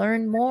wanted to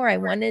learn more. I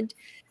wanted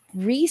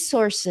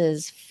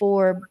resources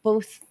for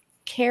both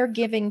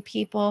caregiving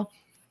people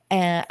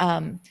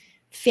and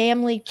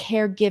family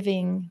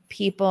caregiving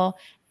people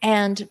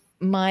and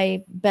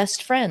my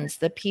best friends,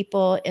 the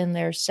people in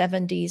their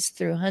 70s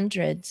through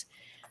hundreds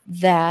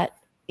that,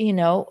 you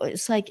know,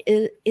 it's like,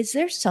 is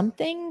there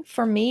something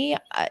for me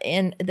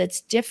and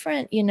that's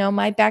different? You know,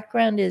 my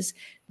background is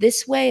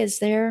this way. Is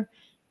there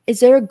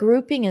a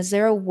grouping? Is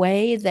there a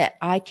way that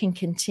I can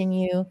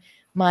continue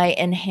my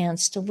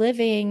enhanced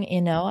living?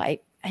 You know,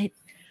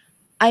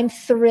 I'm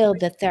thrilled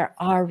that there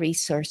are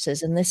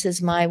resources, and this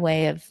is my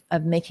way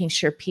of making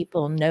sure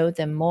people know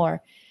them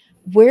more.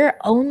 We're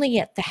only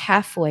at the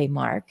halfway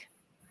mark.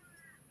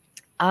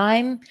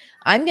 I'm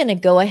going to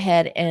go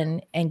ahead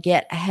and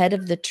get ahead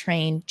of the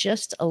train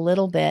just a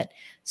little bit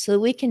so that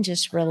we can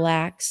just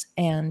relax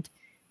and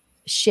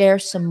share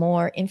some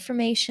more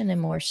information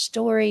and more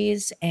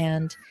stories.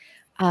 And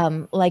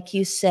like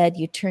you said,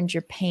 you turned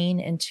your pain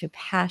into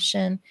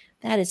passion.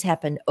 That has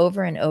happened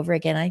over and over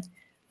again.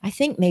 I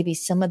think maybe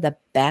some of the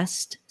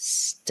best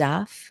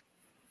stuff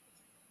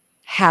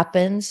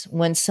happens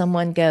when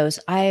someone goes,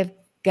 I've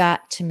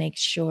got to make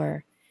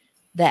sure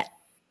that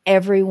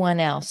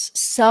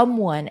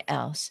someone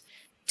else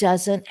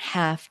doesn't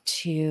have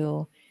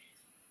to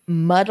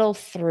muddle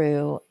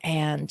through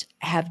and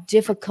have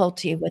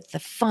difficulty with the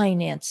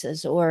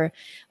finances or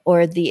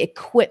the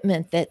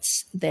equipment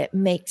that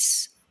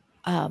makes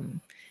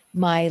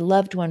my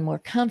loved one more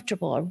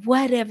comfortable or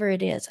whatever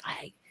it is.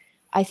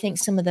 I think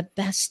some of the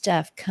best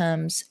stuff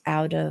comes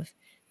out of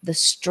the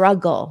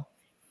struggle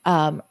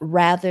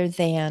rather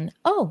than,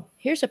 oh,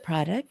 here's a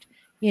product,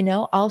 you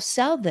know, I'll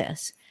sell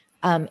this.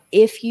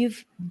 If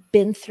you've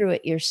been through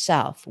it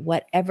yourself,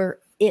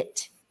 whatever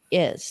it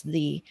is,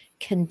 the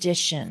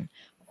condition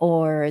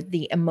or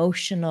the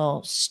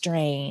emotional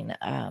strain,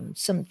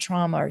 some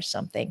trauma or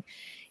something,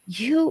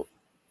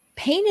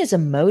 pain is a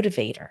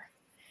motivator.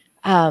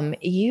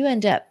 You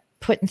end up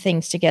putting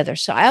things together.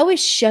 So I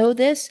always show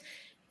this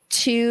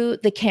to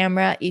the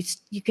camera.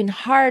 You can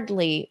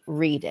hardly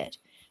read it,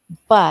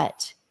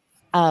 but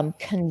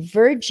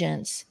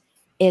convergence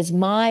is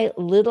my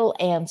little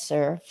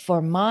answer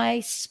for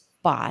my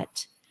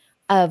spot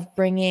of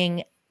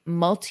bringing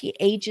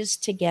multi-ages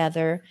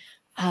together,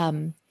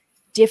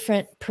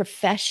 different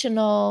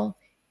professional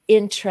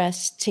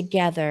interests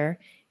together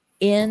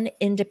in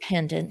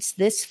Independence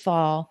this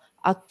fall,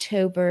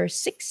 October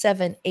 6,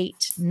 7,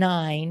 8,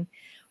 9.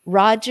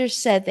 Roger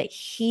said that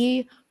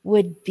he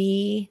would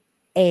be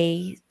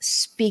a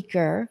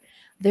speaker.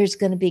 There's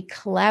going to be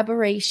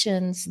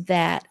collaborations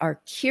that are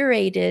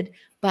curated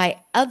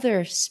by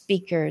other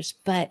speakers,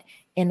 but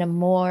in a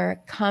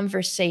more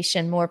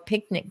conversation, more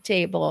picnic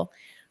table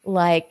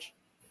like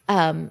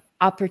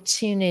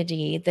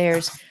opportunity.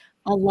 There's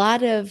a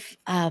lot of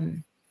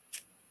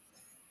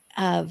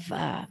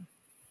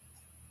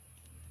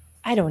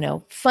I don't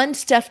know, fun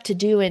stuff to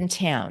do in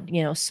town,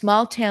 you know,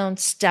 small town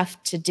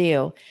stuff to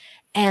do.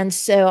 And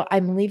so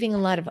I'm leaving a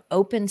lot of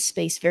open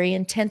space very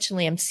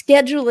intentionally. I'm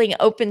scheduling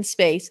open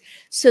space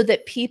so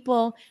that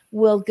people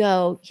will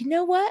go, you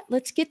know what,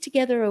 let's get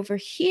together over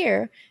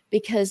here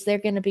because they're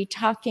going to be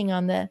talking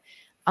on the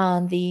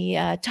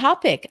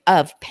topic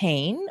of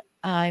pain.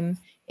 I'm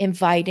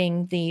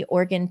inviting the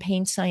Oregon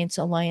Pain Science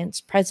Alliance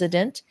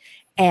president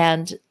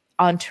and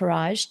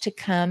entourage to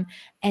come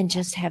and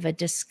just have a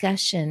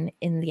discussion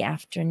in the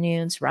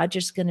afternoons.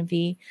 Roger's going to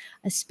be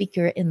a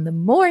speaker in the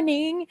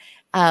morning.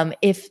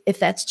 If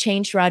that's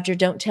changed, Roger,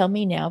 don't tell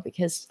me now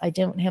because I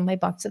don't have my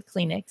box of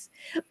Kleenex.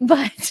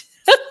 But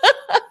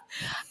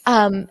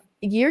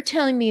you're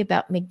telling me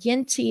about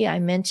McGinty. I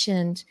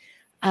mentioned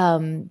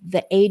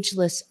the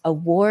Ageless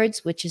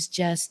Awards, which is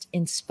just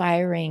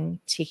inspiring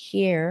to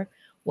hear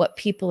what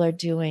people are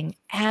doing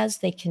as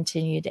they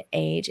continue to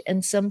age.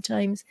 And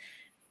sometimes,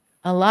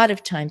 a lot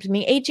of times, I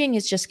mean, aging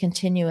is just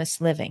continuous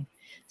living.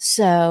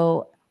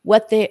 So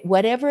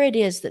whatever it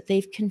is that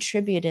they've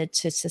contributed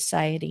to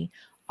society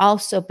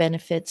also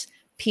benefits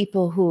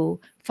people who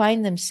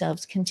find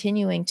themselves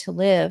continuing to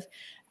live.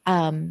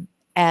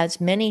 As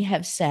many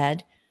have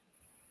said,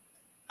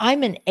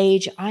 I'm an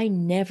age I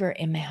never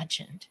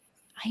imagined.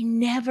 I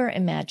never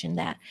imagined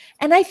that.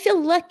 And I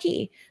feel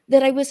lucky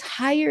that I was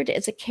hired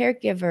as a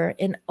caregiver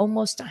in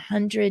almost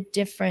 100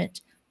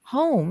 different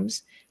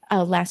homes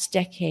last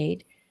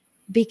decade,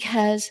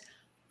 because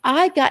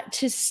I got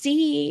to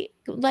see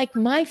like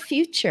my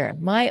future,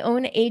 my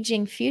own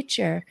aging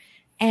future,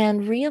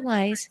 and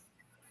realize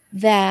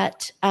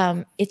that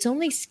it's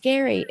only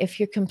scary if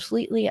you're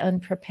completely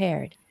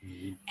unprepared.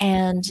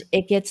 And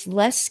it gets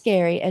less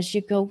scary as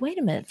you go, wait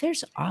a minute,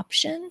 there's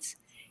options,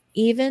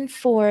 even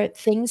for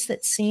things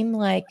that seem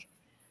like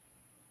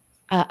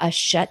a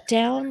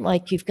shutdown,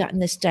 like you've gotten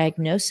this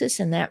diagnosis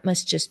and that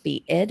must just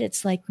be it.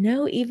 It's like,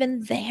 no,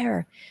 even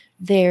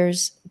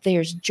there's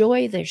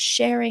joy, there's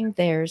sharing,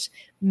 there's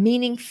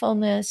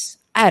meaningfulness.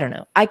 I don't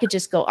know. I could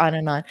just go on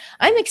and on.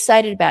 I'm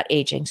excited about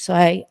aging. So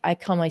I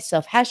call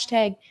myself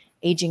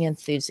 #aging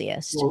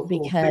enthusiast,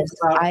 because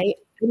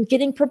I'm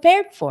getting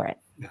prepared for it.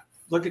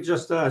 Look at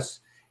just us.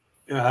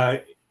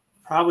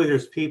 Probably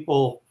there's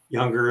people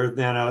younger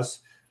than us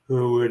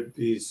who would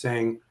be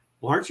saying,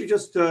 well, aren't you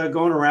just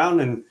going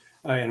around and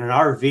in an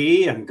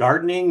RV and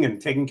gardening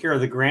and taking care of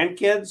the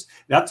grandkids?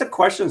 That's the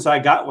questions I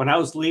got when I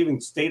was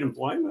leaving state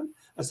employment.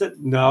 I said,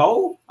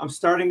 no, I'm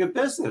starting a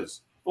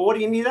business. Well, what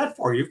do you need that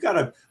for? You've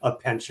got a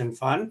pension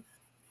fund.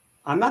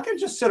 I'm not going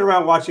to just sit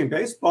around watching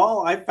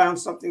baseball. I found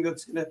something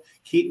that's going to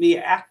keep me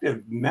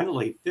active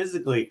mentally,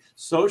 physically,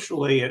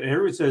 socially. And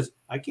everyone says,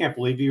 I can't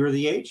believe you're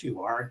the age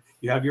you are.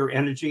 You have your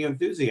energy,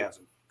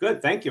 enthusiasm.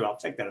 Good. Thank you. I'll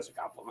take that as a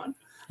compliment.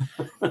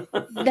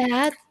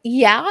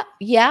 Yeah.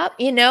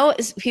 You know,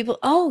 people,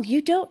 oh,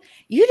 you don't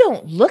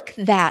look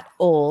that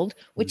old,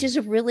 which is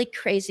a really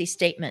crazy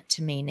statement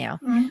to me now.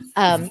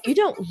 You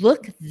don't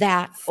look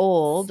that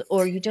old,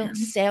 or you don't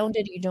sound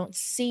it, you don't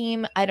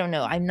seem, I don't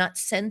know, I'm not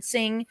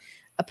sensing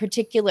a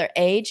particular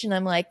age. And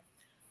I'm like,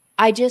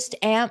 I just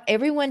am.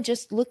 Everyone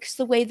just looks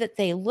the way that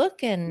they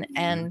look. And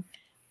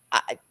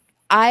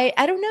I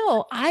don't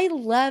know. I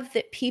love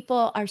that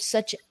people are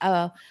such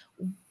a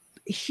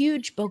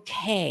huge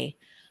bouquet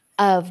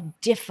of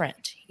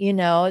different, you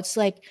know, it's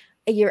like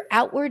your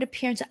outward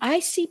appearance. I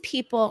see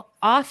people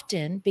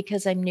often,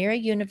 because I'm near a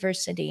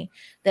university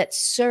that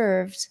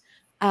serves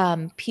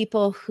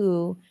people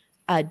who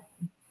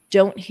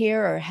don't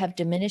hear or have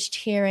diminished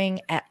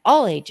hearing at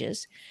all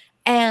ages,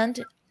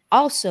 and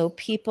also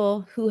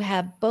people who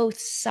have both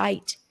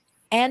sight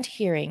and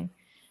hearing,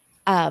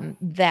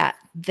 that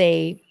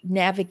they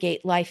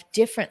navigate life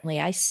differently.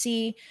 I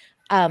see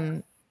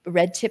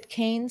red tip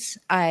canes.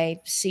 I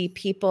see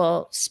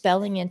people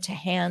spelling into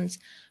hands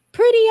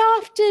pretty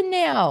often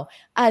now,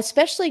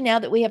 especially now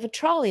that we have a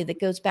trolley that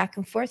goes back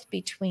and forth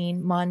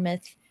between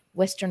Monmouth,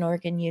 Western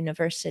Oregon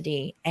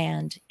University,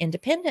 and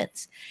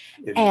Independence.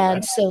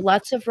 And so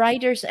lots of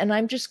writers, and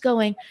I'm just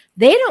going,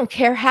 they don't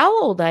care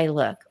how old I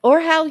look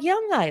or how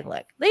young I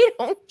look. They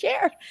don't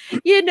care.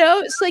 You know,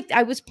 it's like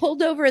I was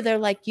pulled over. They're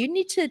like, you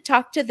need to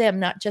talk to them,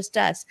 not just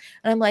us.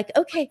 And I'm like,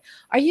 okay,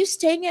 are you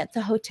staying at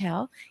the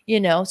hotel? You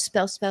know,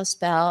 spell,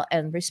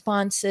 and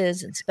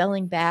responses and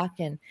spelling back.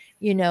 And,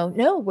 you know,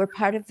 no, we're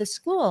part of the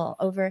school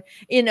over,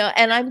 you know,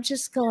 and I'm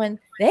just going,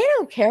 they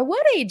don't care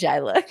what age I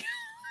look.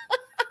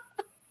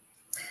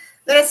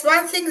 There's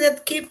one thing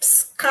that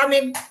keeps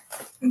coming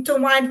to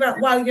mind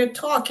while you're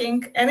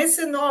talking, and it's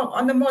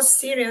on the most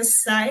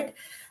serious side.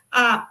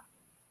 To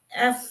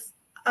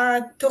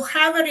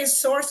have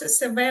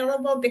resources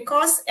available,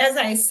 because, as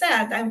I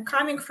said, I'm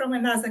coming from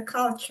another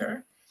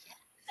culture,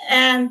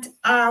 and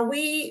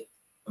we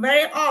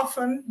very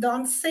often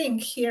don't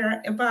think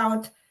here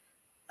about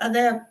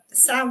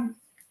some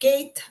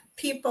gate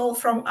people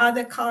from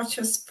other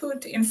cultures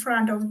put in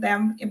front of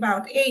them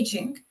about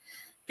aging,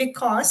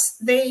 because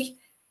they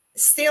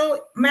still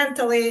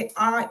mentally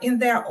are in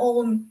their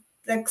own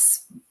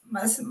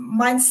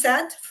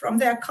mindset from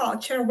their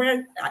culture,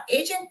 where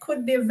aging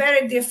could be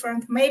very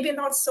different, maybe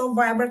not so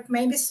vibrant,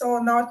 maybe so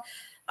not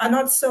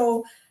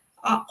so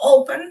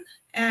open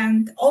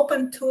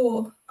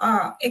to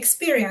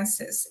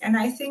experiences. And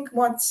I think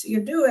what you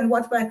do and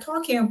what we're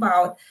talking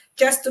about,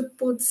 just to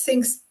put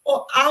things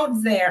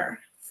out there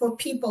for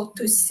people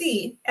to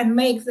see and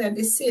make their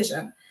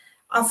decision,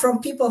 from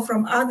people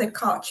from other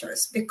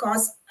cultures,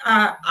 because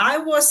I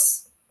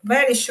was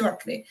very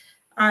shortly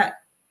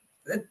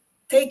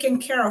taking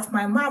care of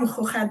my mom,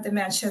 who had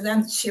dementia.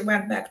 Then she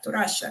went back to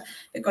Russia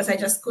because I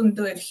just couldn't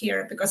do it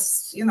here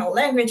because, you know,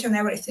 language and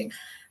everything.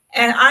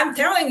 And I'm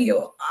telling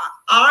you,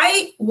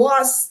 it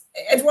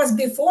was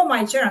before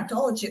my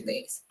gerontology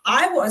days.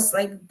 I was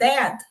like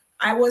dead.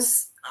 I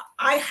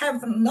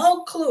have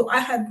no clue. I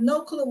had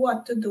no clue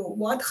what to do,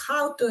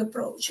 how to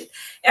approach it.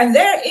 And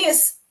there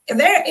is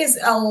there is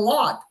a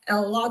lot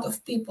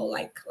of people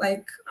like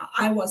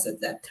I was at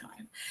that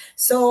time.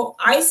 So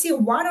I see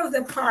one of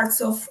the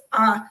parts of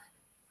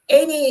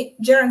any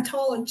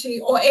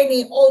gerontology or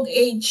any old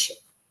age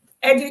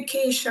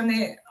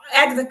education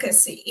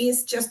advocacy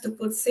is just to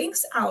put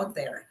things out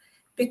there,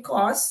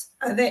 because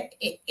the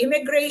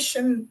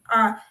immigration,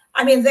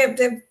 I mean,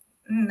 the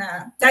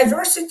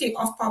diversity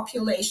of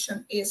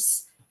population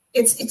it's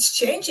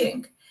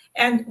changing,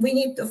 and we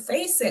need to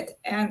face it.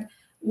 And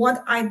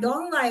what I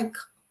don't like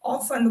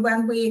often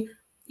when we,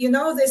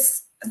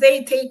 this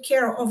 "they take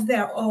care of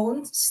their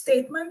own"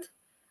 statement,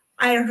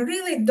 I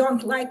really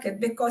don't like it,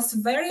 because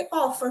very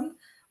often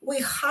we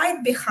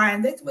hide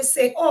behind it. We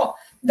say, "Oh,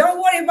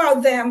 don't worry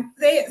about them.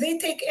 They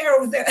take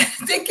care of their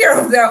take care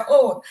of their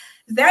own."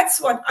 That's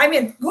what I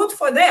mean. Good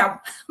for them,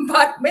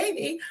 but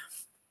maybe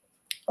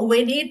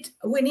we need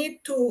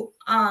to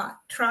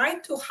try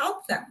to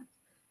help them,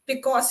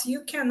 because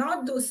you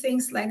cannot do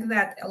things like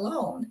that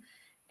alone.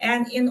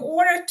 And in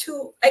order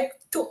to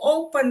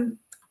open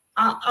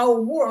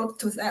our world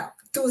to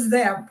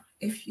them,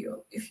 if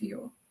you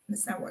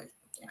understand what.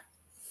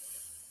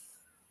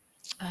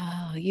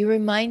 Oh, you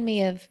remind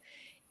me of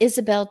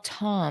Isabel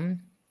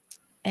Tom,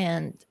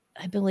 and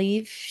I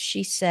believe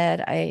she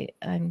said,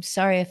 I'm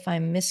sorry if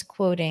I'm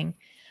misquoting,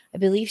 I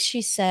believe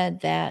she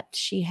said that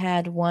she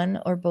had one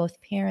or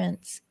both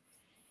parents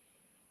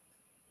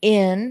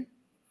in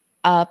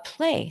a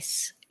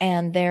place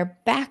and their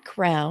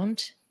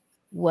background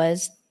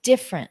was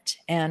different.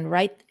 And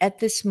right at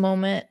this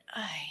moment,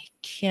 I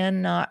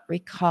cannot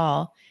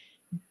recall,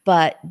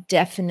 but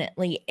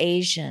definitely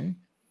Asian.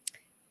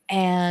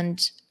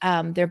 And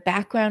their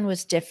background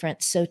was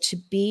different. So to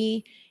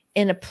be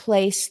in a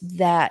place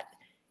that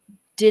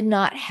did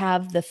not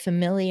have the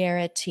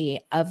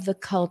familiarity of the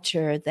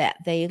culture that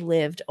they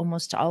lived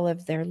almost all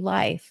of their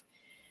life,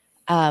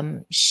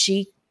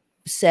 she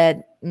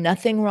said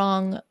nothing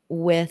wrong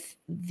with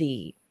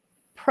the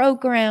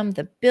program,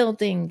 the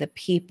building, the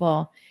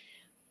people,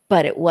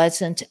 but it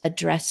wasn't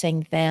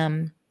addressing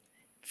them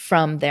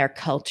from their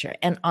culture.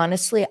 And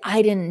honestly,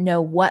 I didn't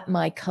know what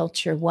my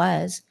culture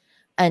was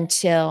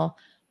until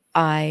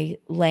I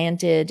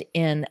landed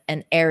in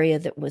an area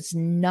that was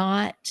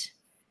not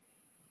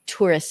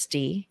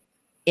touristy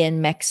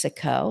in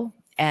Mexico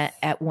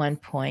at one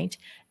point,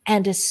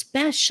 and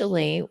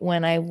especially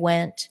when I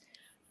went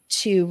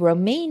to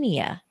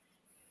Romania.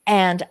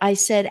 And I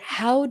said,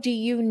 how do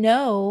you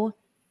know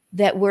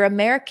that we're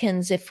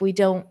Americans if we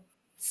don't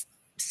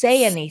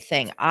say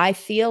anything? I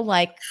feel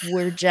like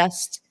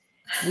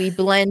we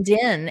blend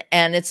in,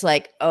 and it's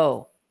like,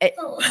 the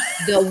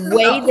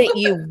way that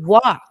you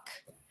walk,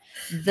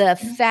 the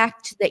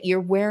fact that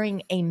you're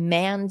wearing a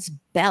man's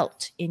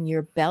belt in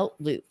your belt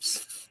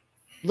loops.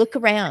 Look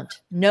around.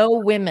 No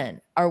women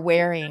are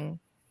wearing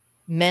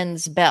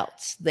men's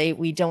belts.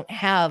 We don't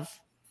have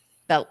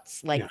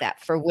belts like that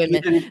for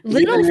women.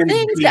 Little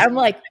things that I'm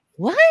like,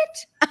 what?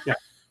 Yeah.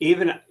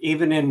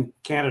 Even in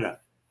Canada,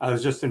 I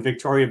was just in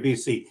Victoria,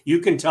 BC. You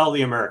can tell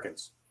the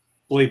Americans,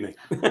 believe me.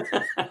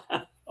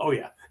 Oh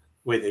yeah,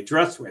 the way they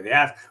dress, the way they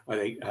act,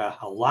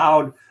 how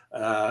loud.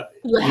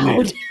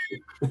 Loud.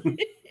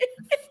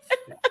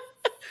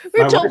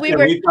 We're told we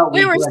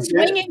were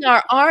swinging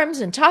our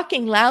arms and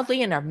talking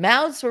loudly, and our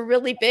mouths were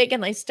really big.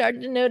 And I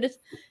started to notice,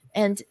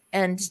 and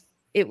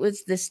it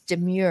was this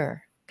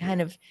demure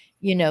kind of,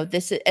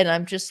 this, and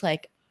I'm just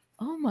like,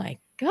 oh my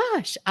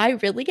gosh, I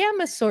really am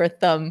a sore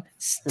thumb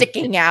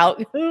sticking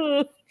out.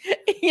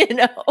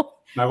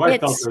 My wife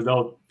felt as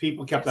though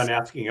people kept on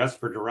asking us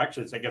for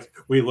directions. I guess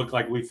we look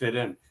like we fit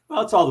in.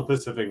 Well, it's all the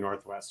Pacific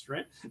Northwest,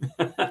 right?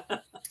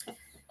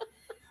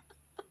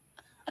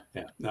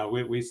 Yeah, no,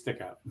 we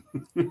stick out.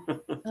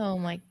 Oh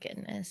my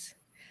goodness.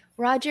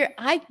 Roger,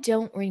 I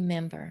don't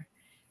remember.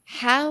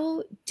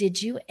 How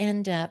did you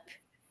end up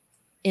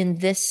in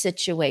this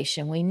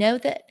situation? We know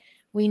that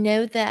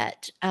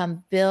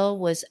Bill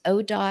was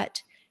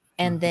ODOT,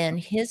 and then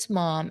his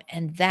mom,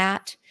 and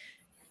that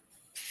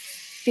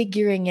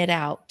figuring it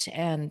out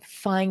and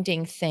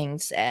finding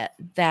things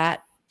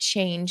that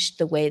changed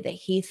the way that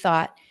he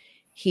thought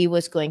he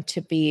was going to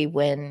be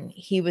when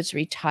he was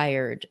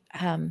retired.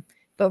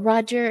 But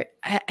Roger,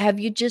 have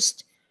you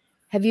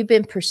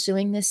been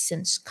pursuing this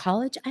since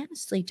college? I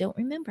honestly don't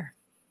remember.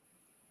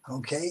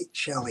 Okay,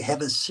 shall we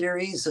have a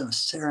series of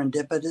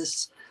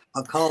serendipitous,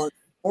 I'll call it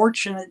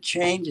fortunate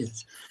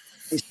changes.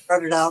 I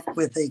started out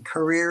with a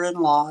career in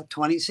law,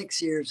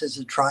 26 years as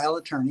a trial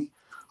attorney.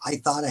 I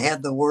thought I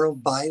had the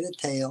world by the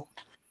tail.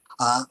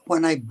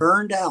 When I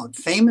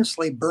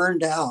famously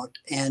burned out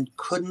and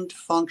couldn't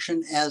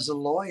function as a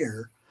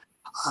lawyer,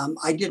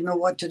 I didn't know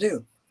what to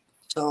do.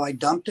 So I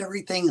dumped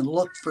everything and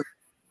looked for,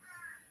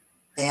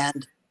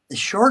 and the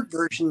short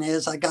version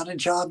is I got a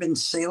job in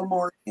Salem,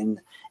 Oregon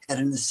at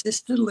an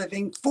assisted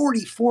living,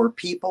 44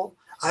 people.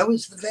 I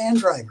was the van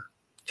driver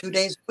 2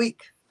 days a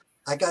week.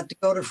 I got to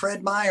go to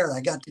Fred Meyer.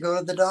 I got to go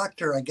to the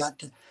doctor. I got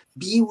to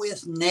be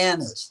with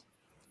nanas.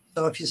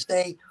 So if you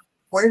say,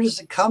 where does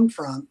it come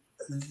from?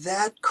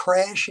 That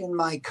crash in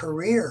my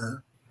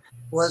career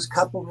was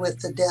coupled with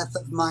the death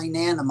of my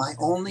Nana, my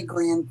only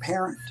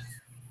grandparent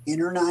in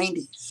her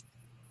 90s.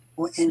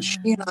 And she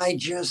and I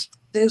just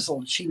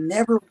sizzled. She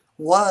never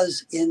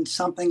was in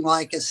something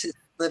like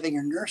assisted living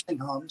or nursing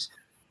homes.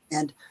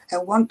 And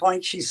at one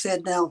point she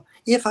said, now,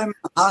 if I'm in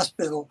the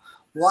hospital,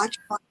 watch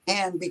my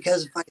hand,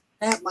 because if I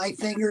snap my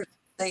fingers,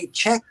 say,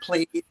 check,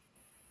 please,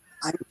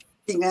 I'm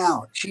checking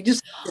out. She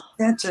just had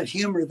a sense of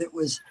humor that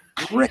was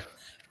great.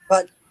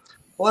 But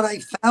what I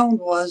found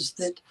was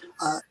that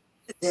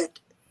that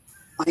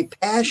my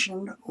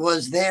passion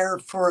was there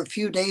for a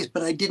few days,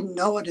 but I didn't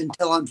know it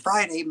until on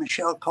Friday.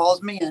 Michelle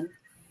calls me in.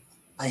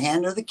 I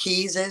hand her the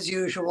keys as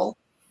usual.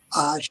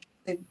 She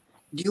said,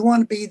 do you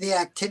want to be the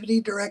activity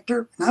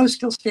director? And I was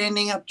still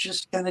standing up,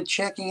 just kind of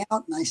checking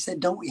out. And I said,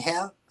 don't we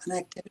have an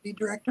activity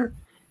director?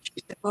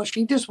 She said, well,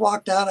 she just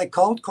walked out. I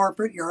called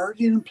corporate. You're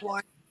already an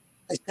employee.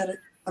 I said,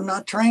 I'm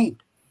not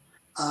trained.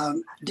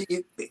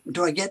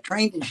 Do I get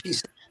trained? And she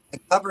said, I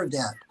covered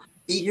that.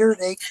 Be here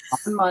at 8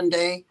 on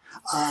Monday.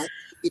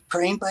 Be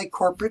trained by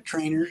corporate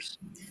trainers.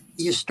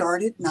 You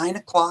start at 9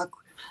 o'clock.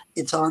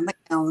 It's on the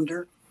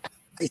calendar.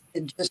 I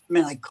said, just a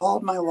minute. I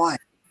called my wife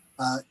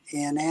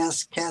and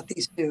asked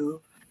Kathy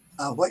Sue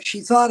what she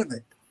thought of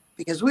it,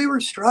 because we were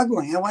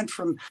struggling. I went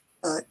from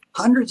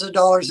hundreds of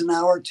dollars an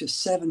hour to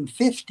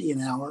 $7.50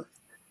 an hour,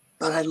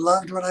 but I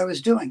loved what I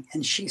was doing.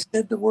 And she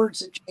said the words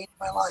that changed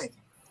my life.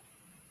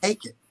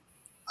 Take it.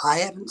 I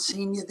haven't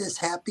seen you this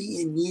happy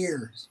in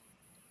years.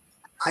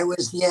 I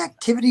was the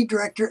activity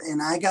director,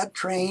 and I got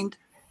trained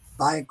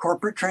by a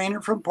corporate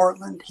trainer from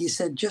Portland. He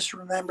said, just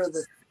remember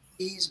the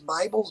these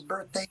Bibles,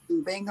 birthdays,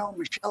 and bingo.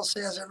 Michelle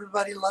says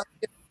everybody loves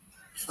you.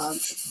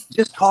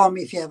 Just call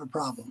me if you have a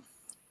problem.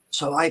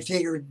 So I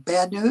figured,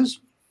 bad news,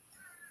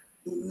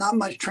 not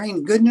much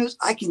training. Good news,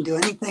 I can do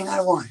anything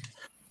I want.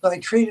 So I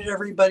treated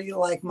everybody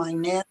like my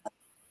Nana.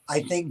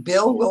 I think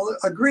Bill will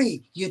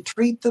agree. You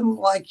treat them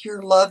like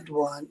your loved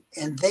one,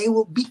 and they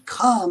will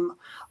become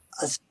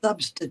a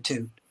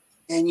substitute.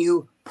 And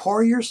you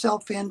pour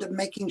yourself into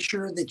making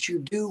sure that you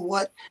do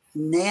what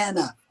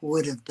Nana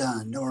would have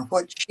done or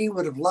what she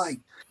would have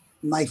liked.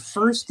 My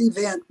first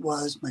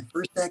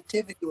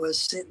activity was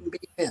Sit and Be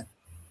Fit.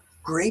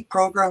 Great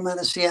program out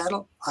of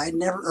Seattle.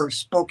 Or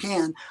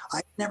Spokane.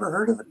 I'd never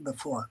heard of it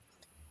before.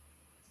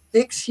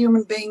 6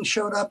 human beings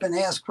showed up and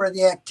asked where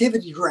the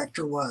activity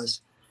director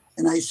was.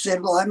 And I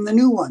said, well, I'm the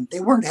new one. They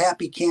weren't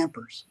happy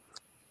campers.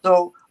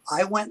 So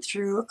I went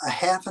through a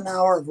half an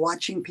hour of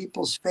watching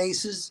people's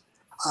faces,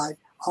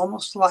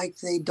 almost like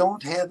they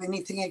don't have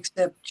anything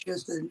except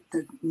just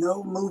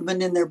no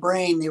movement in their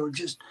brain. They were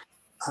just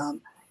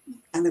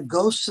kind of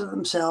ghosts of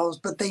themselves,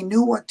 but they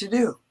knew what to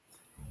do.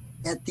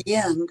 At the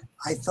end,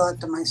 I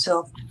thought to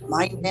myself,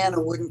 my Nana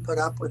wouldn't put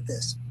up with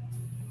this.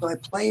 So I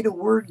played a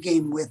word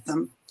game with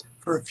them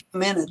for a few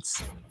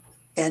minutes,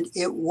 and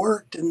it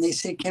worked. And they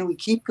said, can we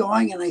keep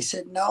going? And I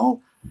said,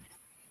 no,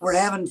 we're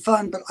having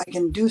fun, but I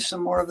can do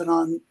some more of it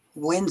on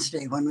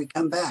Wednesday when we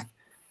come back.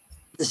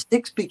 The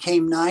 6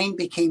 became 9,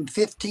 became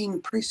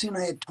 15. Pretty soon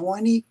I had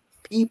 20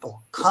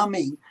 people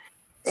coming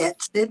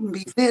at Sit and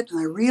Be Fit. And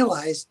I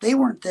realized they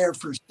weren't there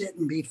for Sit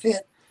and Be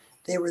Fit.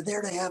 They were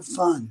there to have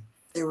fun.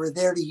 They were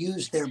there to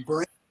use their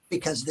brain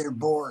because they're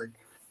bored.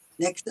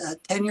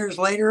 10 years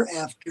later,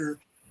 after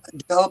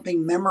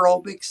developing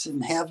memoaerobics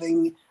and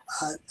having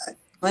a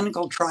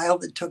clinical trial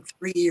that took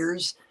 3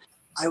 years,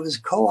 I was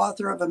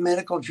co-author of a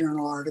medical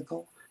journal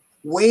article,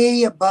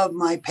 way above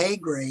my pay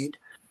grade,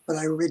 but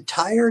I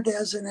retired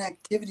as an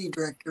activity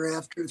director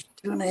after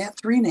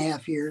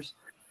 3.5 years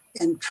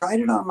and tried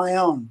it on my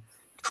own,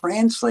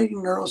 translating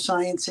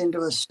neuroscience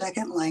into a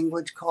second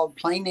language called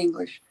plain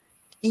English,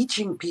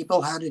 teaching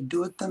people how to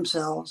do it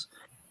themselves.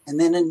 And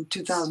then in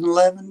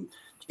 2011,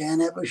 Jan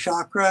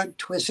Ebuchakra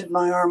twisted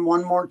my arm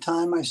one more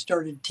time. I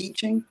started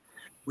teaching,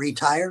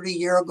 retired a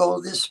year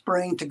ago this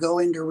spring to go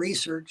into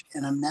research,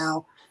 and I'm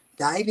now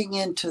diving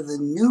into the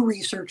new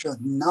research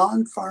of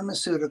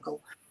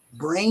non-pharmaceutical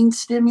brain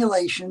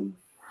stimulation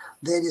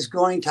that is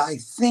going to, I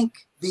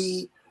think,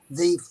 be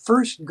the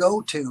first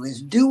go-to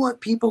is do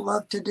what people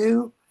love to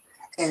do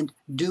and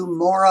do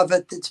more of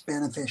it that's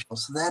beneficial.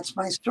 So that's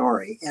my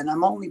story, and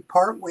I'm only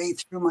partway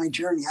through my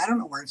journey. I don't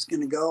know where it's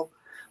going to go,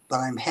 but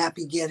I'm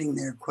happy getting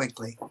there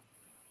quickly.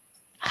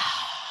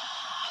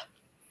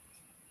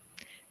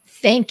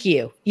 Thank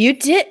you.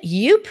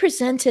 You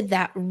presented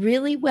that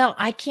really well.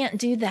 I can't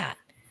do that.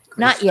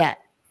 Not yet.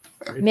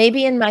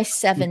 Maybe in my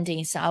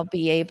 70s, I'll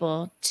be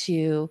able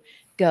to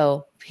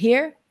go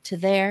here to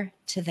there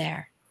to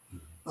there.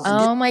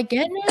 Oh my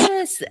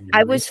goodness.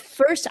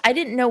 I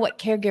didn't know what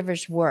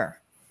caregivers were.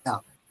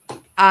 No.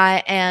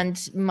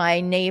 And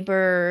my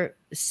neighbor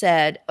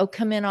said, oh,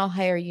 come in, I'll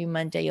hire you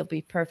Monday. You'll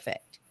be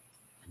perfect.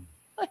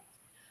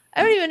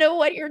 I don't even know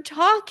what you're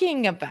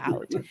talking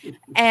about.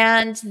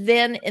 And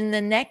then in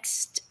the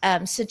next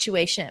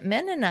situation at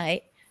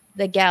Mennonite,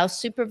 the gal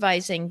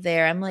supervising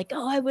there, I'm like,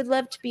 oh, I would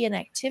love to be an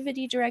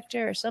activity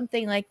director or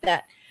something like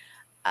that.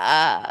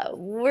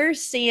 We're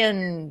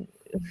seeing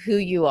who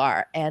you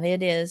are. And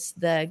it is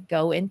the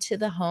go into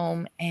the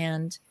home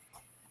and,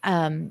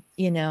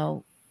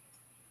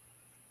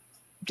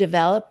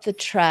 develop the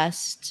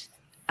trust,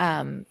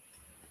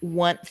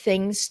 want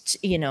things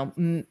to, you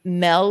know,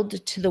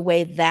 meld to the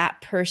way that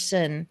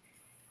person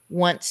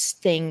wants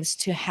things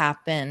to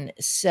happen.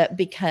 So,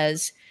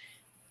 because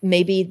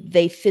maybe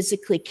they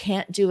physically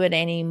can't do it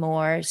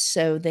anymore,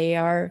 so they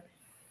are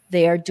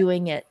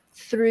doing it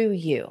through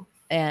you.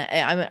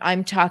 And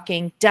I'm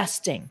talking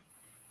dusting,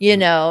 you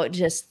know,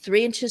 just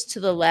 3 inches to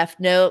the left.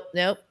 Nope,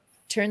 nope.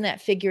 Turn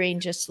that figurine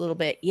just a little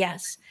bit.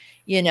 Yes,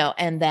 you know,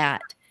 and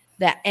that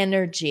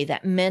energy,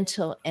 that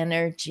mental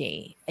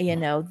energy, you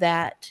know,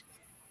 that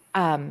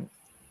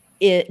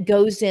it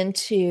goes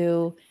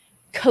into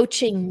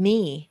coaching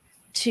me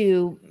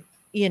to,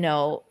 you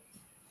know,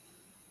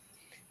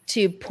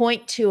 to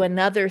point to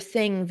another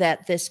thing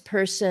that this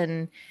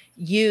person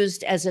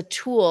used as a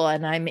tool.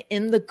 And I'm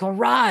in the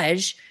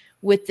garage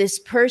with this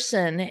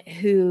person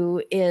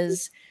who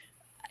is,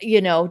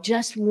 you know,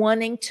 just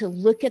wanting to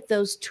look at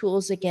those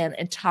tools again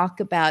and talk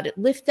about it.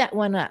 Lift that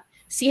one up.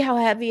 See how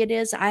heavy it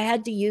is? I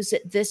had to use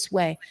it this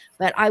way,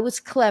 but I was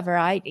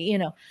clever. You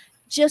know,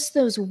 just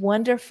those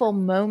wonderful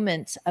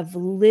moments of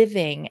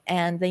living,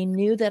 and they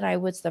knew that I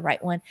was the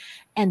right one.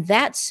 And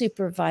that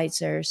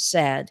supervisor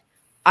said,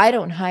 I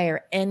don't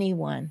hire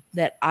anyone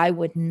that I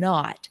would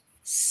not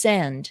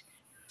send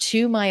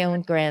to my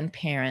own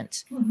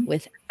grandparents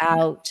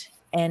without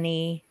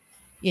any,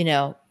 you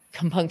know,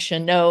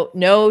 compunction,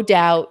 no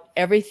doubt,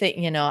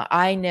 everything, you know,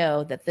 I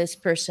know that this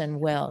person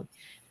will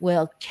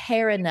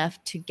care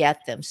enough to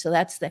get them. So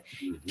that's the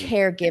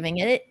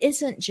caregiving. And it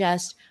isn't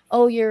just,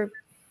 oh, you're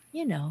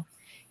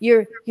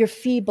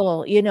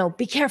feeble, you know,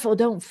 be careful,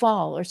 don't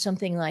fall, or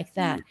something like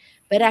that,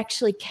 but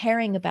actually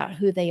caring about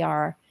who they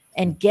are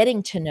and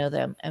getting to know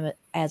them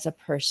as a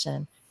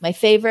person. My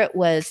favorite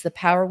was the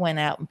power went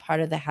out in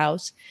part of the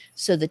house,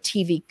 so the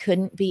TV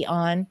couldn't be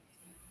on.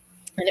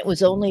 And it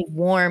was only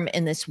warm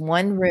in this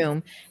one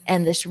room.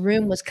 And this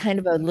room was kind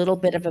of a little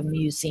bit of a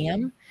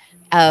museum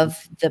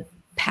of the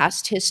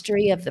past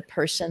history of the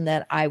person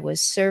that I was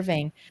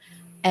serving.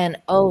 And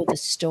oh, the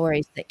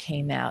stories that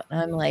came out. And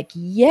I'm like,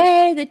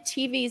 yay, the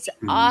TV's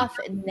off.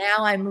 And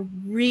now I'm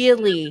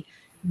really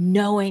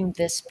knowing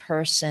this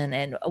person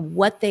and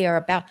what they are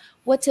about,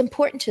 what's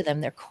important to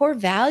them, their core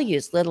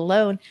values, let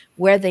alone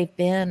where they've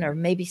been or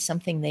maybe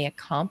something they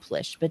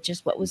accomplished, but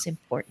just what was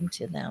important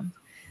to them.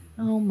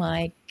 Oh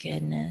my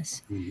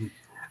goodness.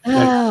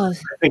 I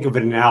think of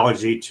an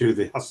analogy to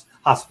the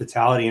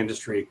hospitality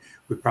industry.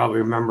 We probably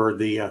remember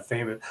the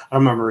famous, I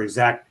don't remember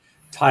exact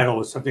title,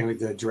 was something like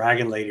the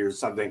Dragon Lady or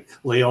something,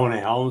 Leona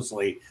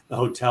Helmsley, the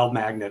hotel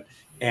magnate.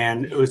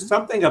 And it was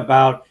something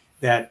about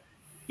that,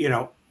 you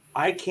know,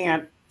 I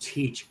can't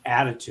teach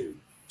attitude.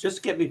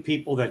 Just get me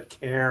people that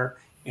care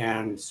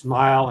and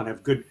smile and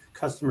have good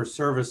customer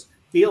service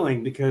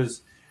feeling,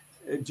 because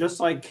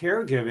just like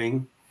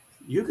caregiving,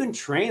 you can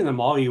train them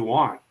all you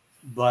want,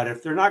 but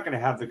if they're not going to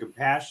have the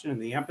compassion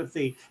and the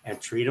empathy and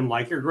treat them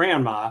like your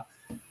grandma,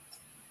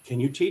 can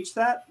you teach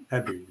that?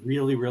 That'd be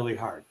really, really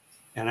hard.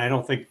 And I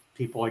don't think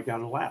people like that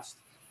will last.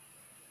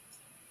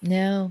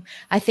 No,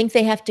 I think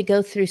they have to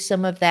go through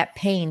some of that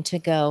pain to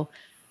go,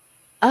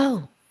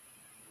 oh,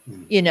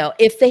 you know,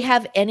 if they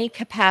have any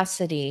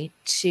capacity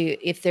to,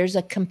 if there's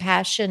a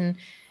compassion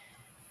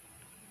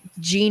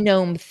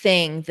genome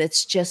thing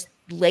that's just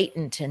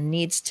latent and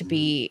needs to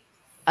be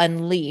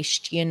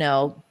unleashed, you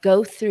know,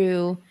 go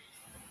through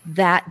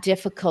that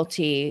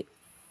difficulty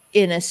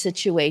in a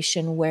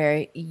situation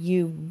where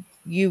you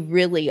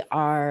really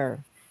are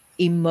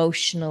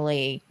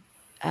emotionally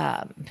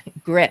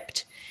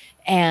gripped,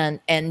 and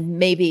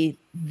maybe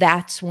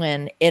that's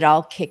when it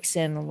all kicks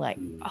in, like,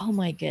 oh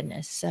my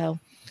goodness. So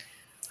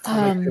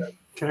can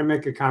I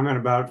make a comment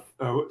about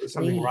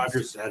something please.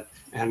 Roger said?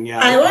 And yeah,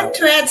 I want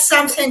to add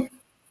something.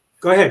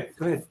 Go ahead.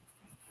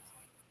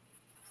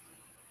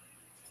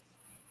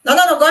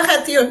 No, go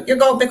ahead. You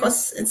go,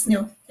 because it's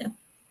new. Yeah.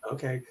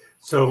 Okay.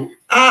 So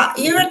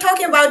you were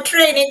talking about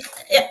training.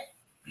 Yeah.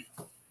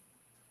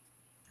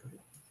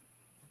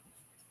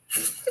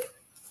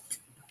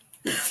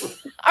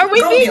 Are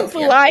we being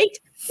polite?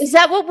 Is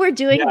that what we're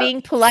doing? Yeah.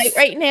 Being polite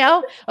right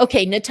now?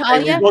 Okay,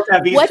 Natalia, what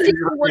did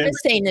you want to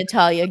say,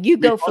 Natalia? You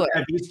go for it. We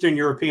have Eastern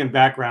European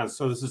backgrounds,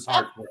 so this is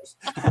hard for us.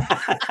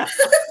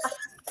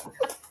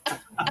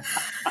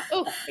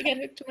 Oh, I got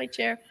hooked to my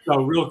chair.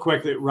 So real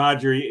quick,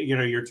 Roger, you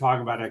know, you're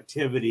talking about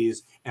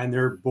activities and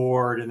they're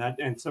bored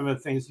and some of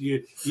the things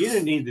you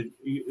didn't need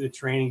the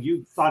training.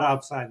 You thought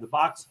outside the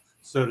box,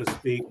 so to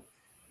speak.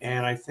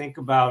 And I think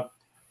about,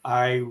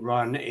 I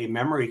run a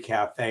memory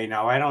cafe.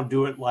 Now, I don't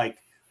do it like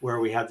where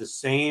we have the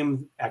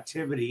same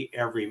activity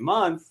every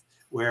month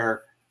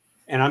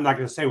and I'm not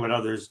going to say what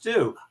others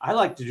do. I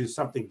like to do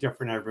something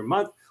different every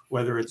month,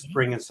 whether it's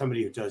bringing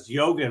somebody who does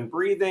yoga and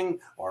breathing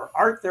or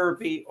art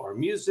therapy or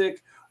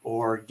music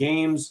or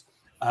games.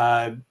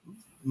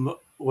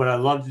 What I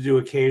love to do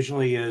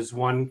occasionally is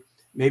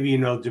maybe, you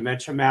know,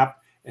 Dementia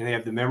Map, and they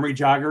have the memory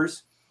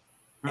joggers.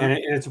 And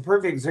it's a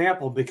perfect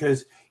example,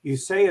 because you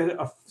say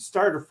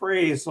start a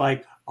phrase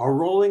like, a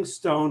rolling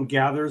stone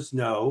gathers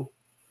no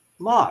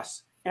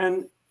moss.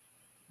 And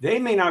they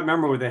may not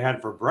remember what they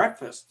had for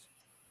breakfast,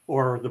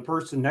 or the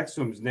person next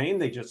to them's name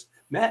they just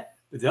met,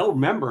 but they'll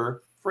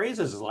remember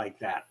phrases like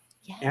that.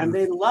 Yes. And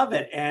they love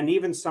it. And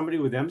even somebody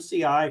with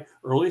MCI,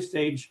 early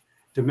stage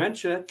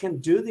dementia, can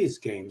do these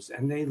games,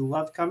 and they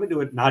love coming to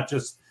it, not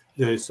just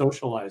the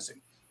socializing.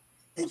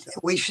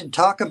 We should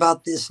talk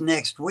about this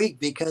next week,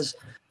 because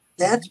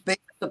that's based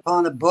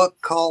upon a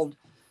book called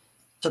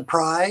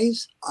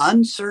Surprise,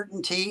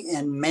 Uncertainty,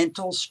 and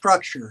Mental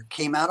Structure.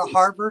 Came out of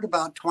Harvard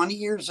about 20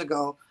 years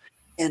ago.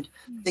 And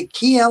the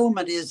key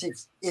element is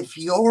if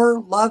your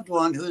loved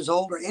one who's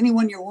older,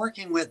 anyone you're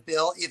working with,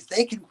 Bill, if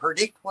they can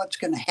predict what's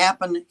going to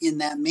happen in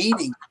that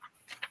meeting,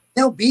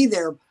 they'll be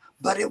there,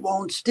 but it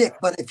won't stick.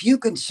 But if you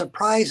can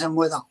surprise them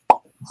with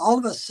all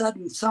of a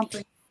sudden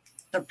something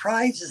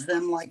surprises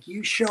them, like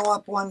you show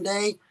up one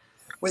day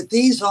with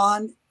these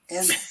on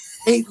and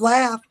they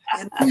laugh,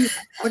 and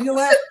what are you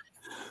laughing?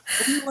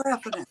 What are you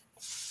laughing at?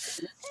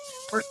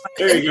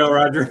 There you go,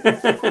 Roger.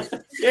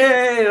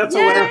 Yay, that's a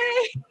winner.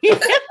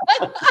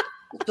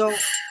 So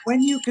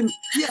when you can,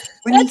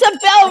 that's a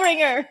bell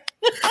ringer.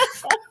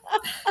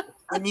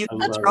 When you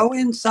throw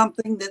in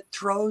something that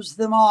throws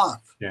them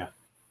off,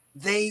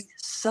 they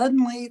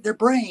suddenly, their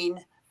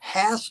brain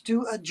has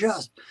to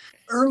adjust.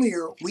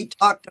 Earlier, we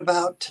talked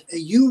about,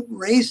 you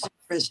raised it,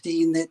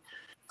 Christine, that,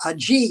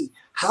 gee,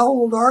 how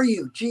old are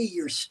you? Gee,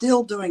 you're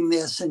still doing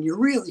this, and you're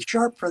really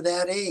sharp for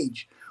that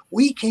age.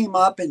 We came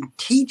up and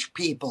teach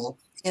people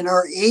in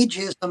our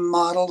ageism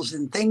models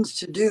and things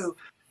to do.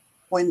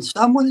 When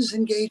someone is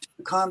engaged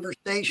in a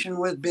conversation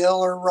with Bill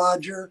or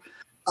Roger,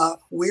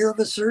 we're of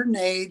a certain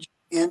age,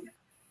 and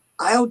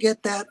I'll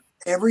get that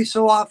every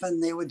so often.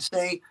 They would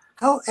say,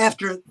 "How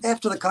after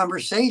the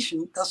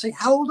conversation?" They'll say,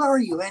 "How old are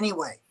you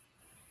anyway?"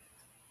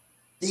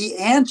 The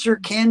answer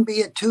can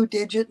be a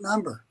 2-digit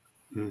number,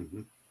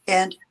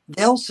 and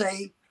they'll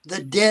say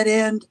the dead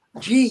end.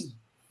 Gee,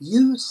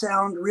 you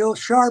sound real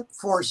sharp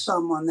for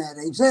someone that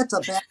age. That's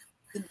a bad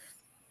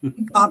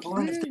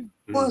compliment if it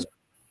was.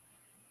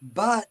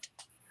 But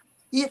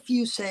if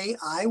you say,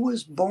 I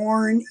was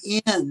born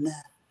in,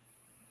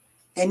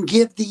 and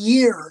give the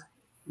year,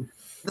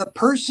 the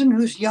person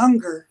who's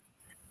younger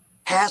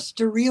has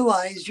to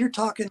realize you're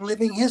talking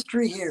living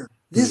history here.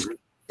 This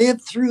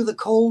lived through the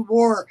Cold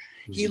War.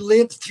 He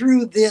lived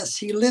through this.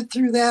 He lived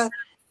through that.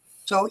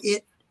 So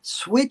it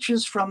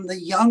switches from the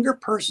younger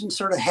person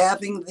sort of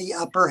having the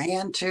upper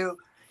hand to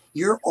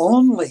you're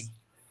only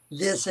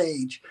this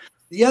age.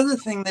 The other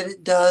thing that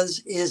it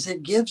does is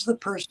it gives the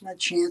person a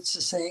chance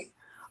to say,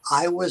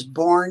 I was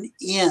born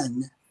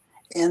in,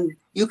 and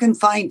you can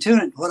fine tune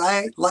it. What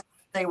I like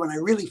to say when I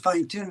really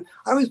fine tune,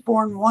 I was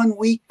born 1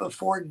 week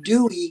before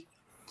Dewey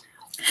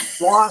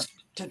lost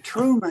to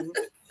Truman.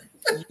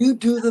 You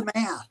do the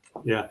math.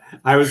 Yeah,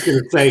 I was going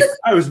to say,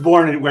 I was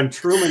born when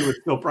Truman was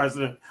still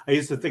president. I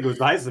used to think it was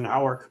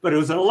Eisenhower, but it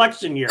was an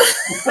election year.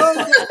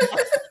 I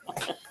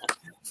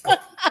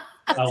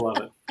love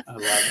it. I love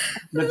it.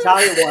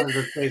 Natalia wanted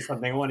to say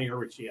something. I want to hear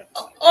what she had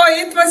to say. Oh,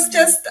 it was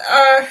just...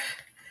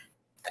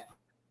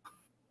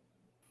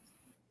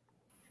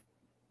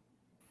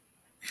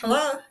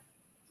 Hello?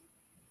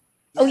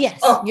 Oh,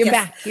 yes. You're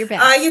back. You're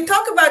back. You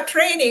talk about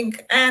training,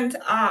 and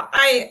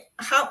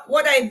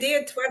what I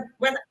did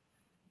when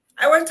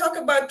I will talk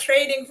about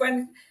training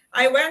when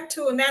I went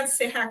to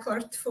Nancy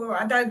Heckler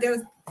for Adult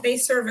Day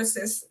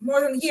Services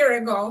more than a year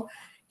ago.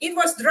 It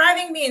was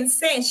driving me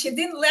insane. She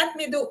didn't let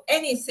me do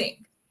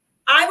anything.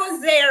 I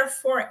was there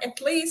for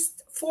at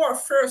least four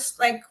first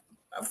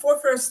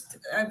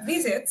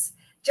visits,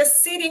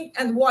 just sitting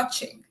and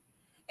watching.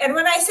 And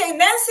when I say,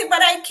 Nancy,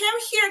 but I came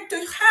here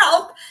to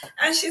help,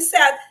 and she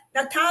said,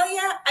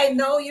 Natalia, I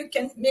know you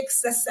can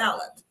mix the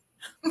salad,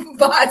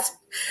 but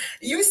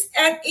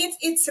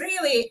it's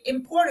really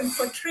important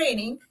for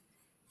training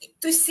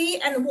to see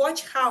and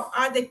watch how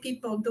other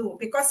people do,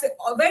 because they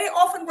very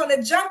often want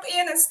to jump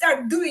in and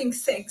start doing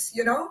things,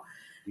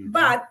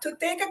 but to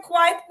take a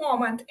quiet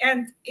moment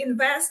and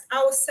invest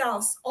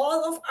ourselves,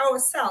 all of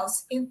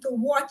ourselves, into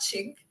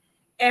watching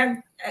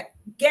and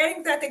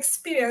getting that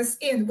experience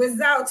in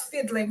without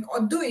fiddling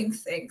or doing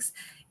things,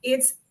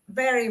 it's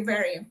very,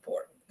 very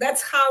important.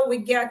 That's how we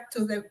get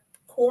to the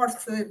core,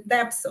 to the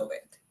depths of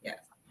it. Yeah.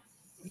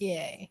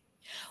 Yay.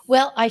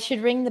 Well, I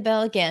should ring the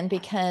bell again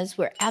because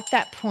we're at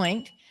that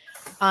point.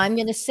 I'm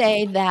going to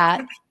say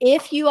that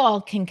if you all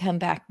can come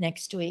back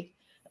next week,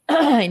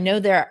 I know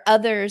there are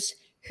others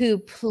who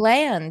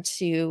plan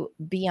to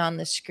be on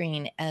the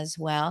screen as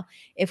well.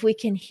 If we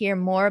can hear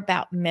more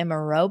about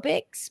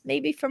memorobics,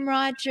 maybe from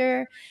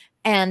Roger,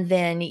 and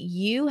then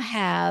you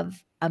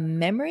have a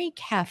memory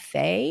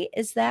cafe.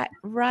 Is that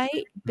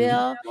right,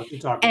 Bill?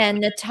 And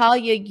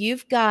Natalia,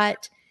 you've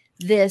got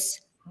this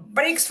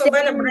breaks for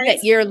better brains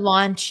that you're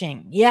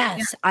launching.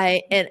 Yes,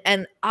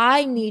 yeah.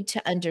 I need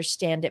to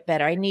understand it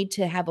better. I need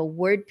to have a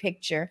word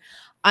picture.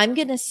 I'm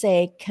going to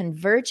say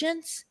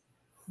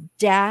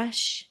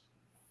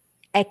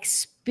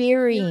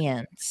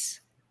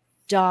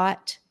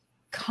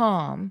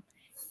convergence-experience.com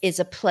is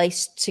a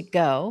place to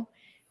go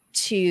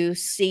to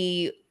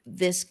see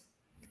this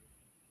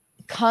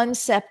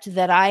concept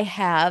that I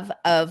have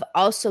of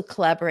also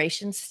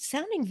collaborations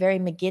sounding very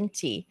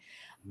McGinty.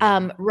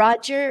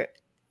 Roger,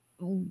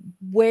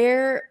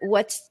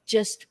 what's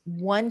just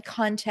one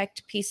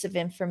contact piece of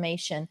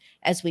information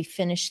as we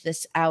finish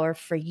this hour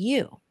for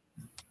you?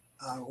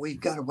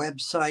 We've got a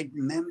website.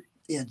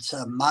 It's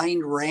a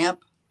Mind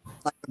Ramp,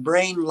 like a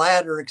brain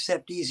ladder,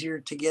 except easier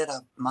to get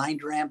up.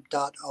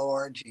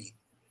 mindramp.org.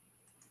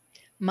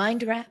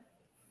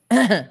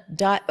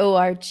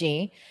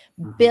 Mindramp.org.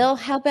 Bill,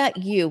 how about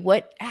you?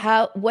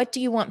 What do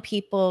you want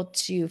people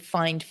to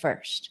find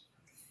first?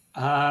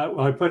 Well,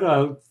 I put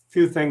a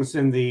few things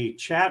in the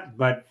chat,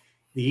 but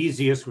the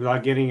easiest,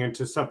 without getting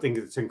into something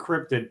that's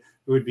encrypted, it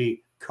would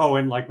be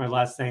Cohen, like my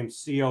last name,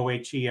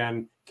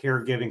 Cohen,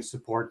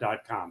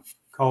 caregivingsupport.com.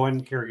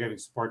 Cohen,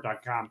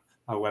 caregivingsupport.com.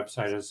 My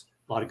website has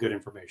a lot of good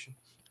information.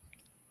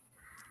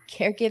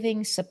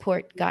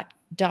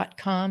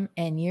 Caregivingsupport.com,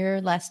 and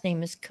your last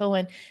name is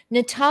Cohen.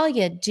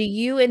 Natalia, do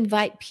you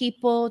invite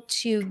people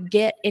to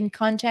get in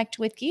contact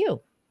with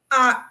you?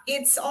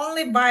 It's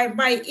only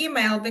by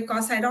email,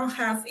 because I don't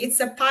have, it's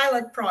a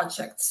pilot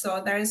project,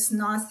 so there is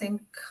nothing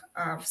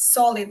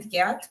solid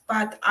yet,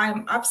 but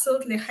I'm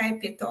absolutely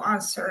happy to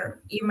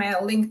answer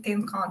email,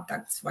 LinkedIn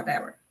contacts,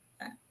 whatever.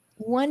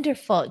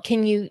 Wonderful.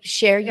 Can you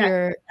share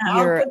your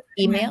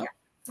email?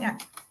 Yeah.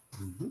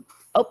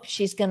 Oh,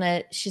 she's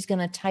gonna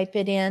type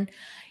it in.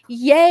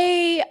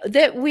 Yay,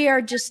 that we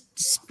are just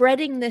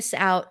spreading this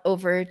out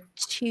over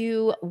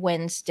 2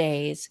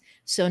 Wednesdays.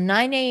 So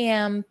 9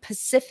 a.m.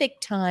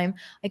 Pacific time.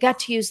 I got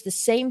to use the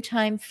same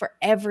time for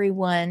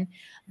everyone.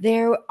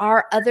 There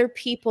are other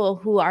people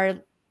who are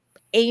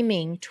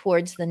aiming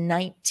towards the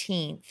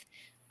 19th,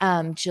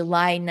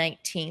 July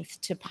 19th,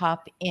 to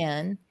pop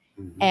in.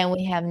 And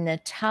we have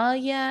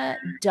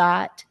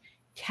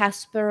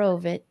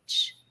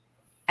Natalia.Kasparovich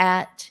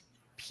at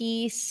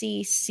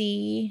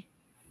PCC.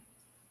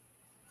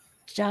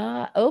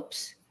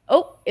 Oops.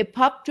 Oh, it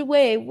popped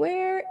away.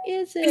 Where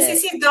is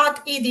it?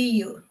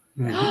 PCC.edu.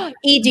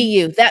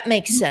 Edu. That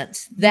makes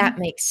sense. That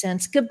makes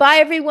sense. Goodbye,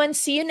 everyone.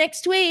 See you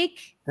next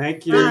week.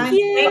 Thank you. Thank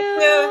you. Thank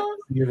you.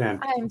 See you then.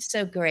 I'm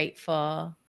so grateful.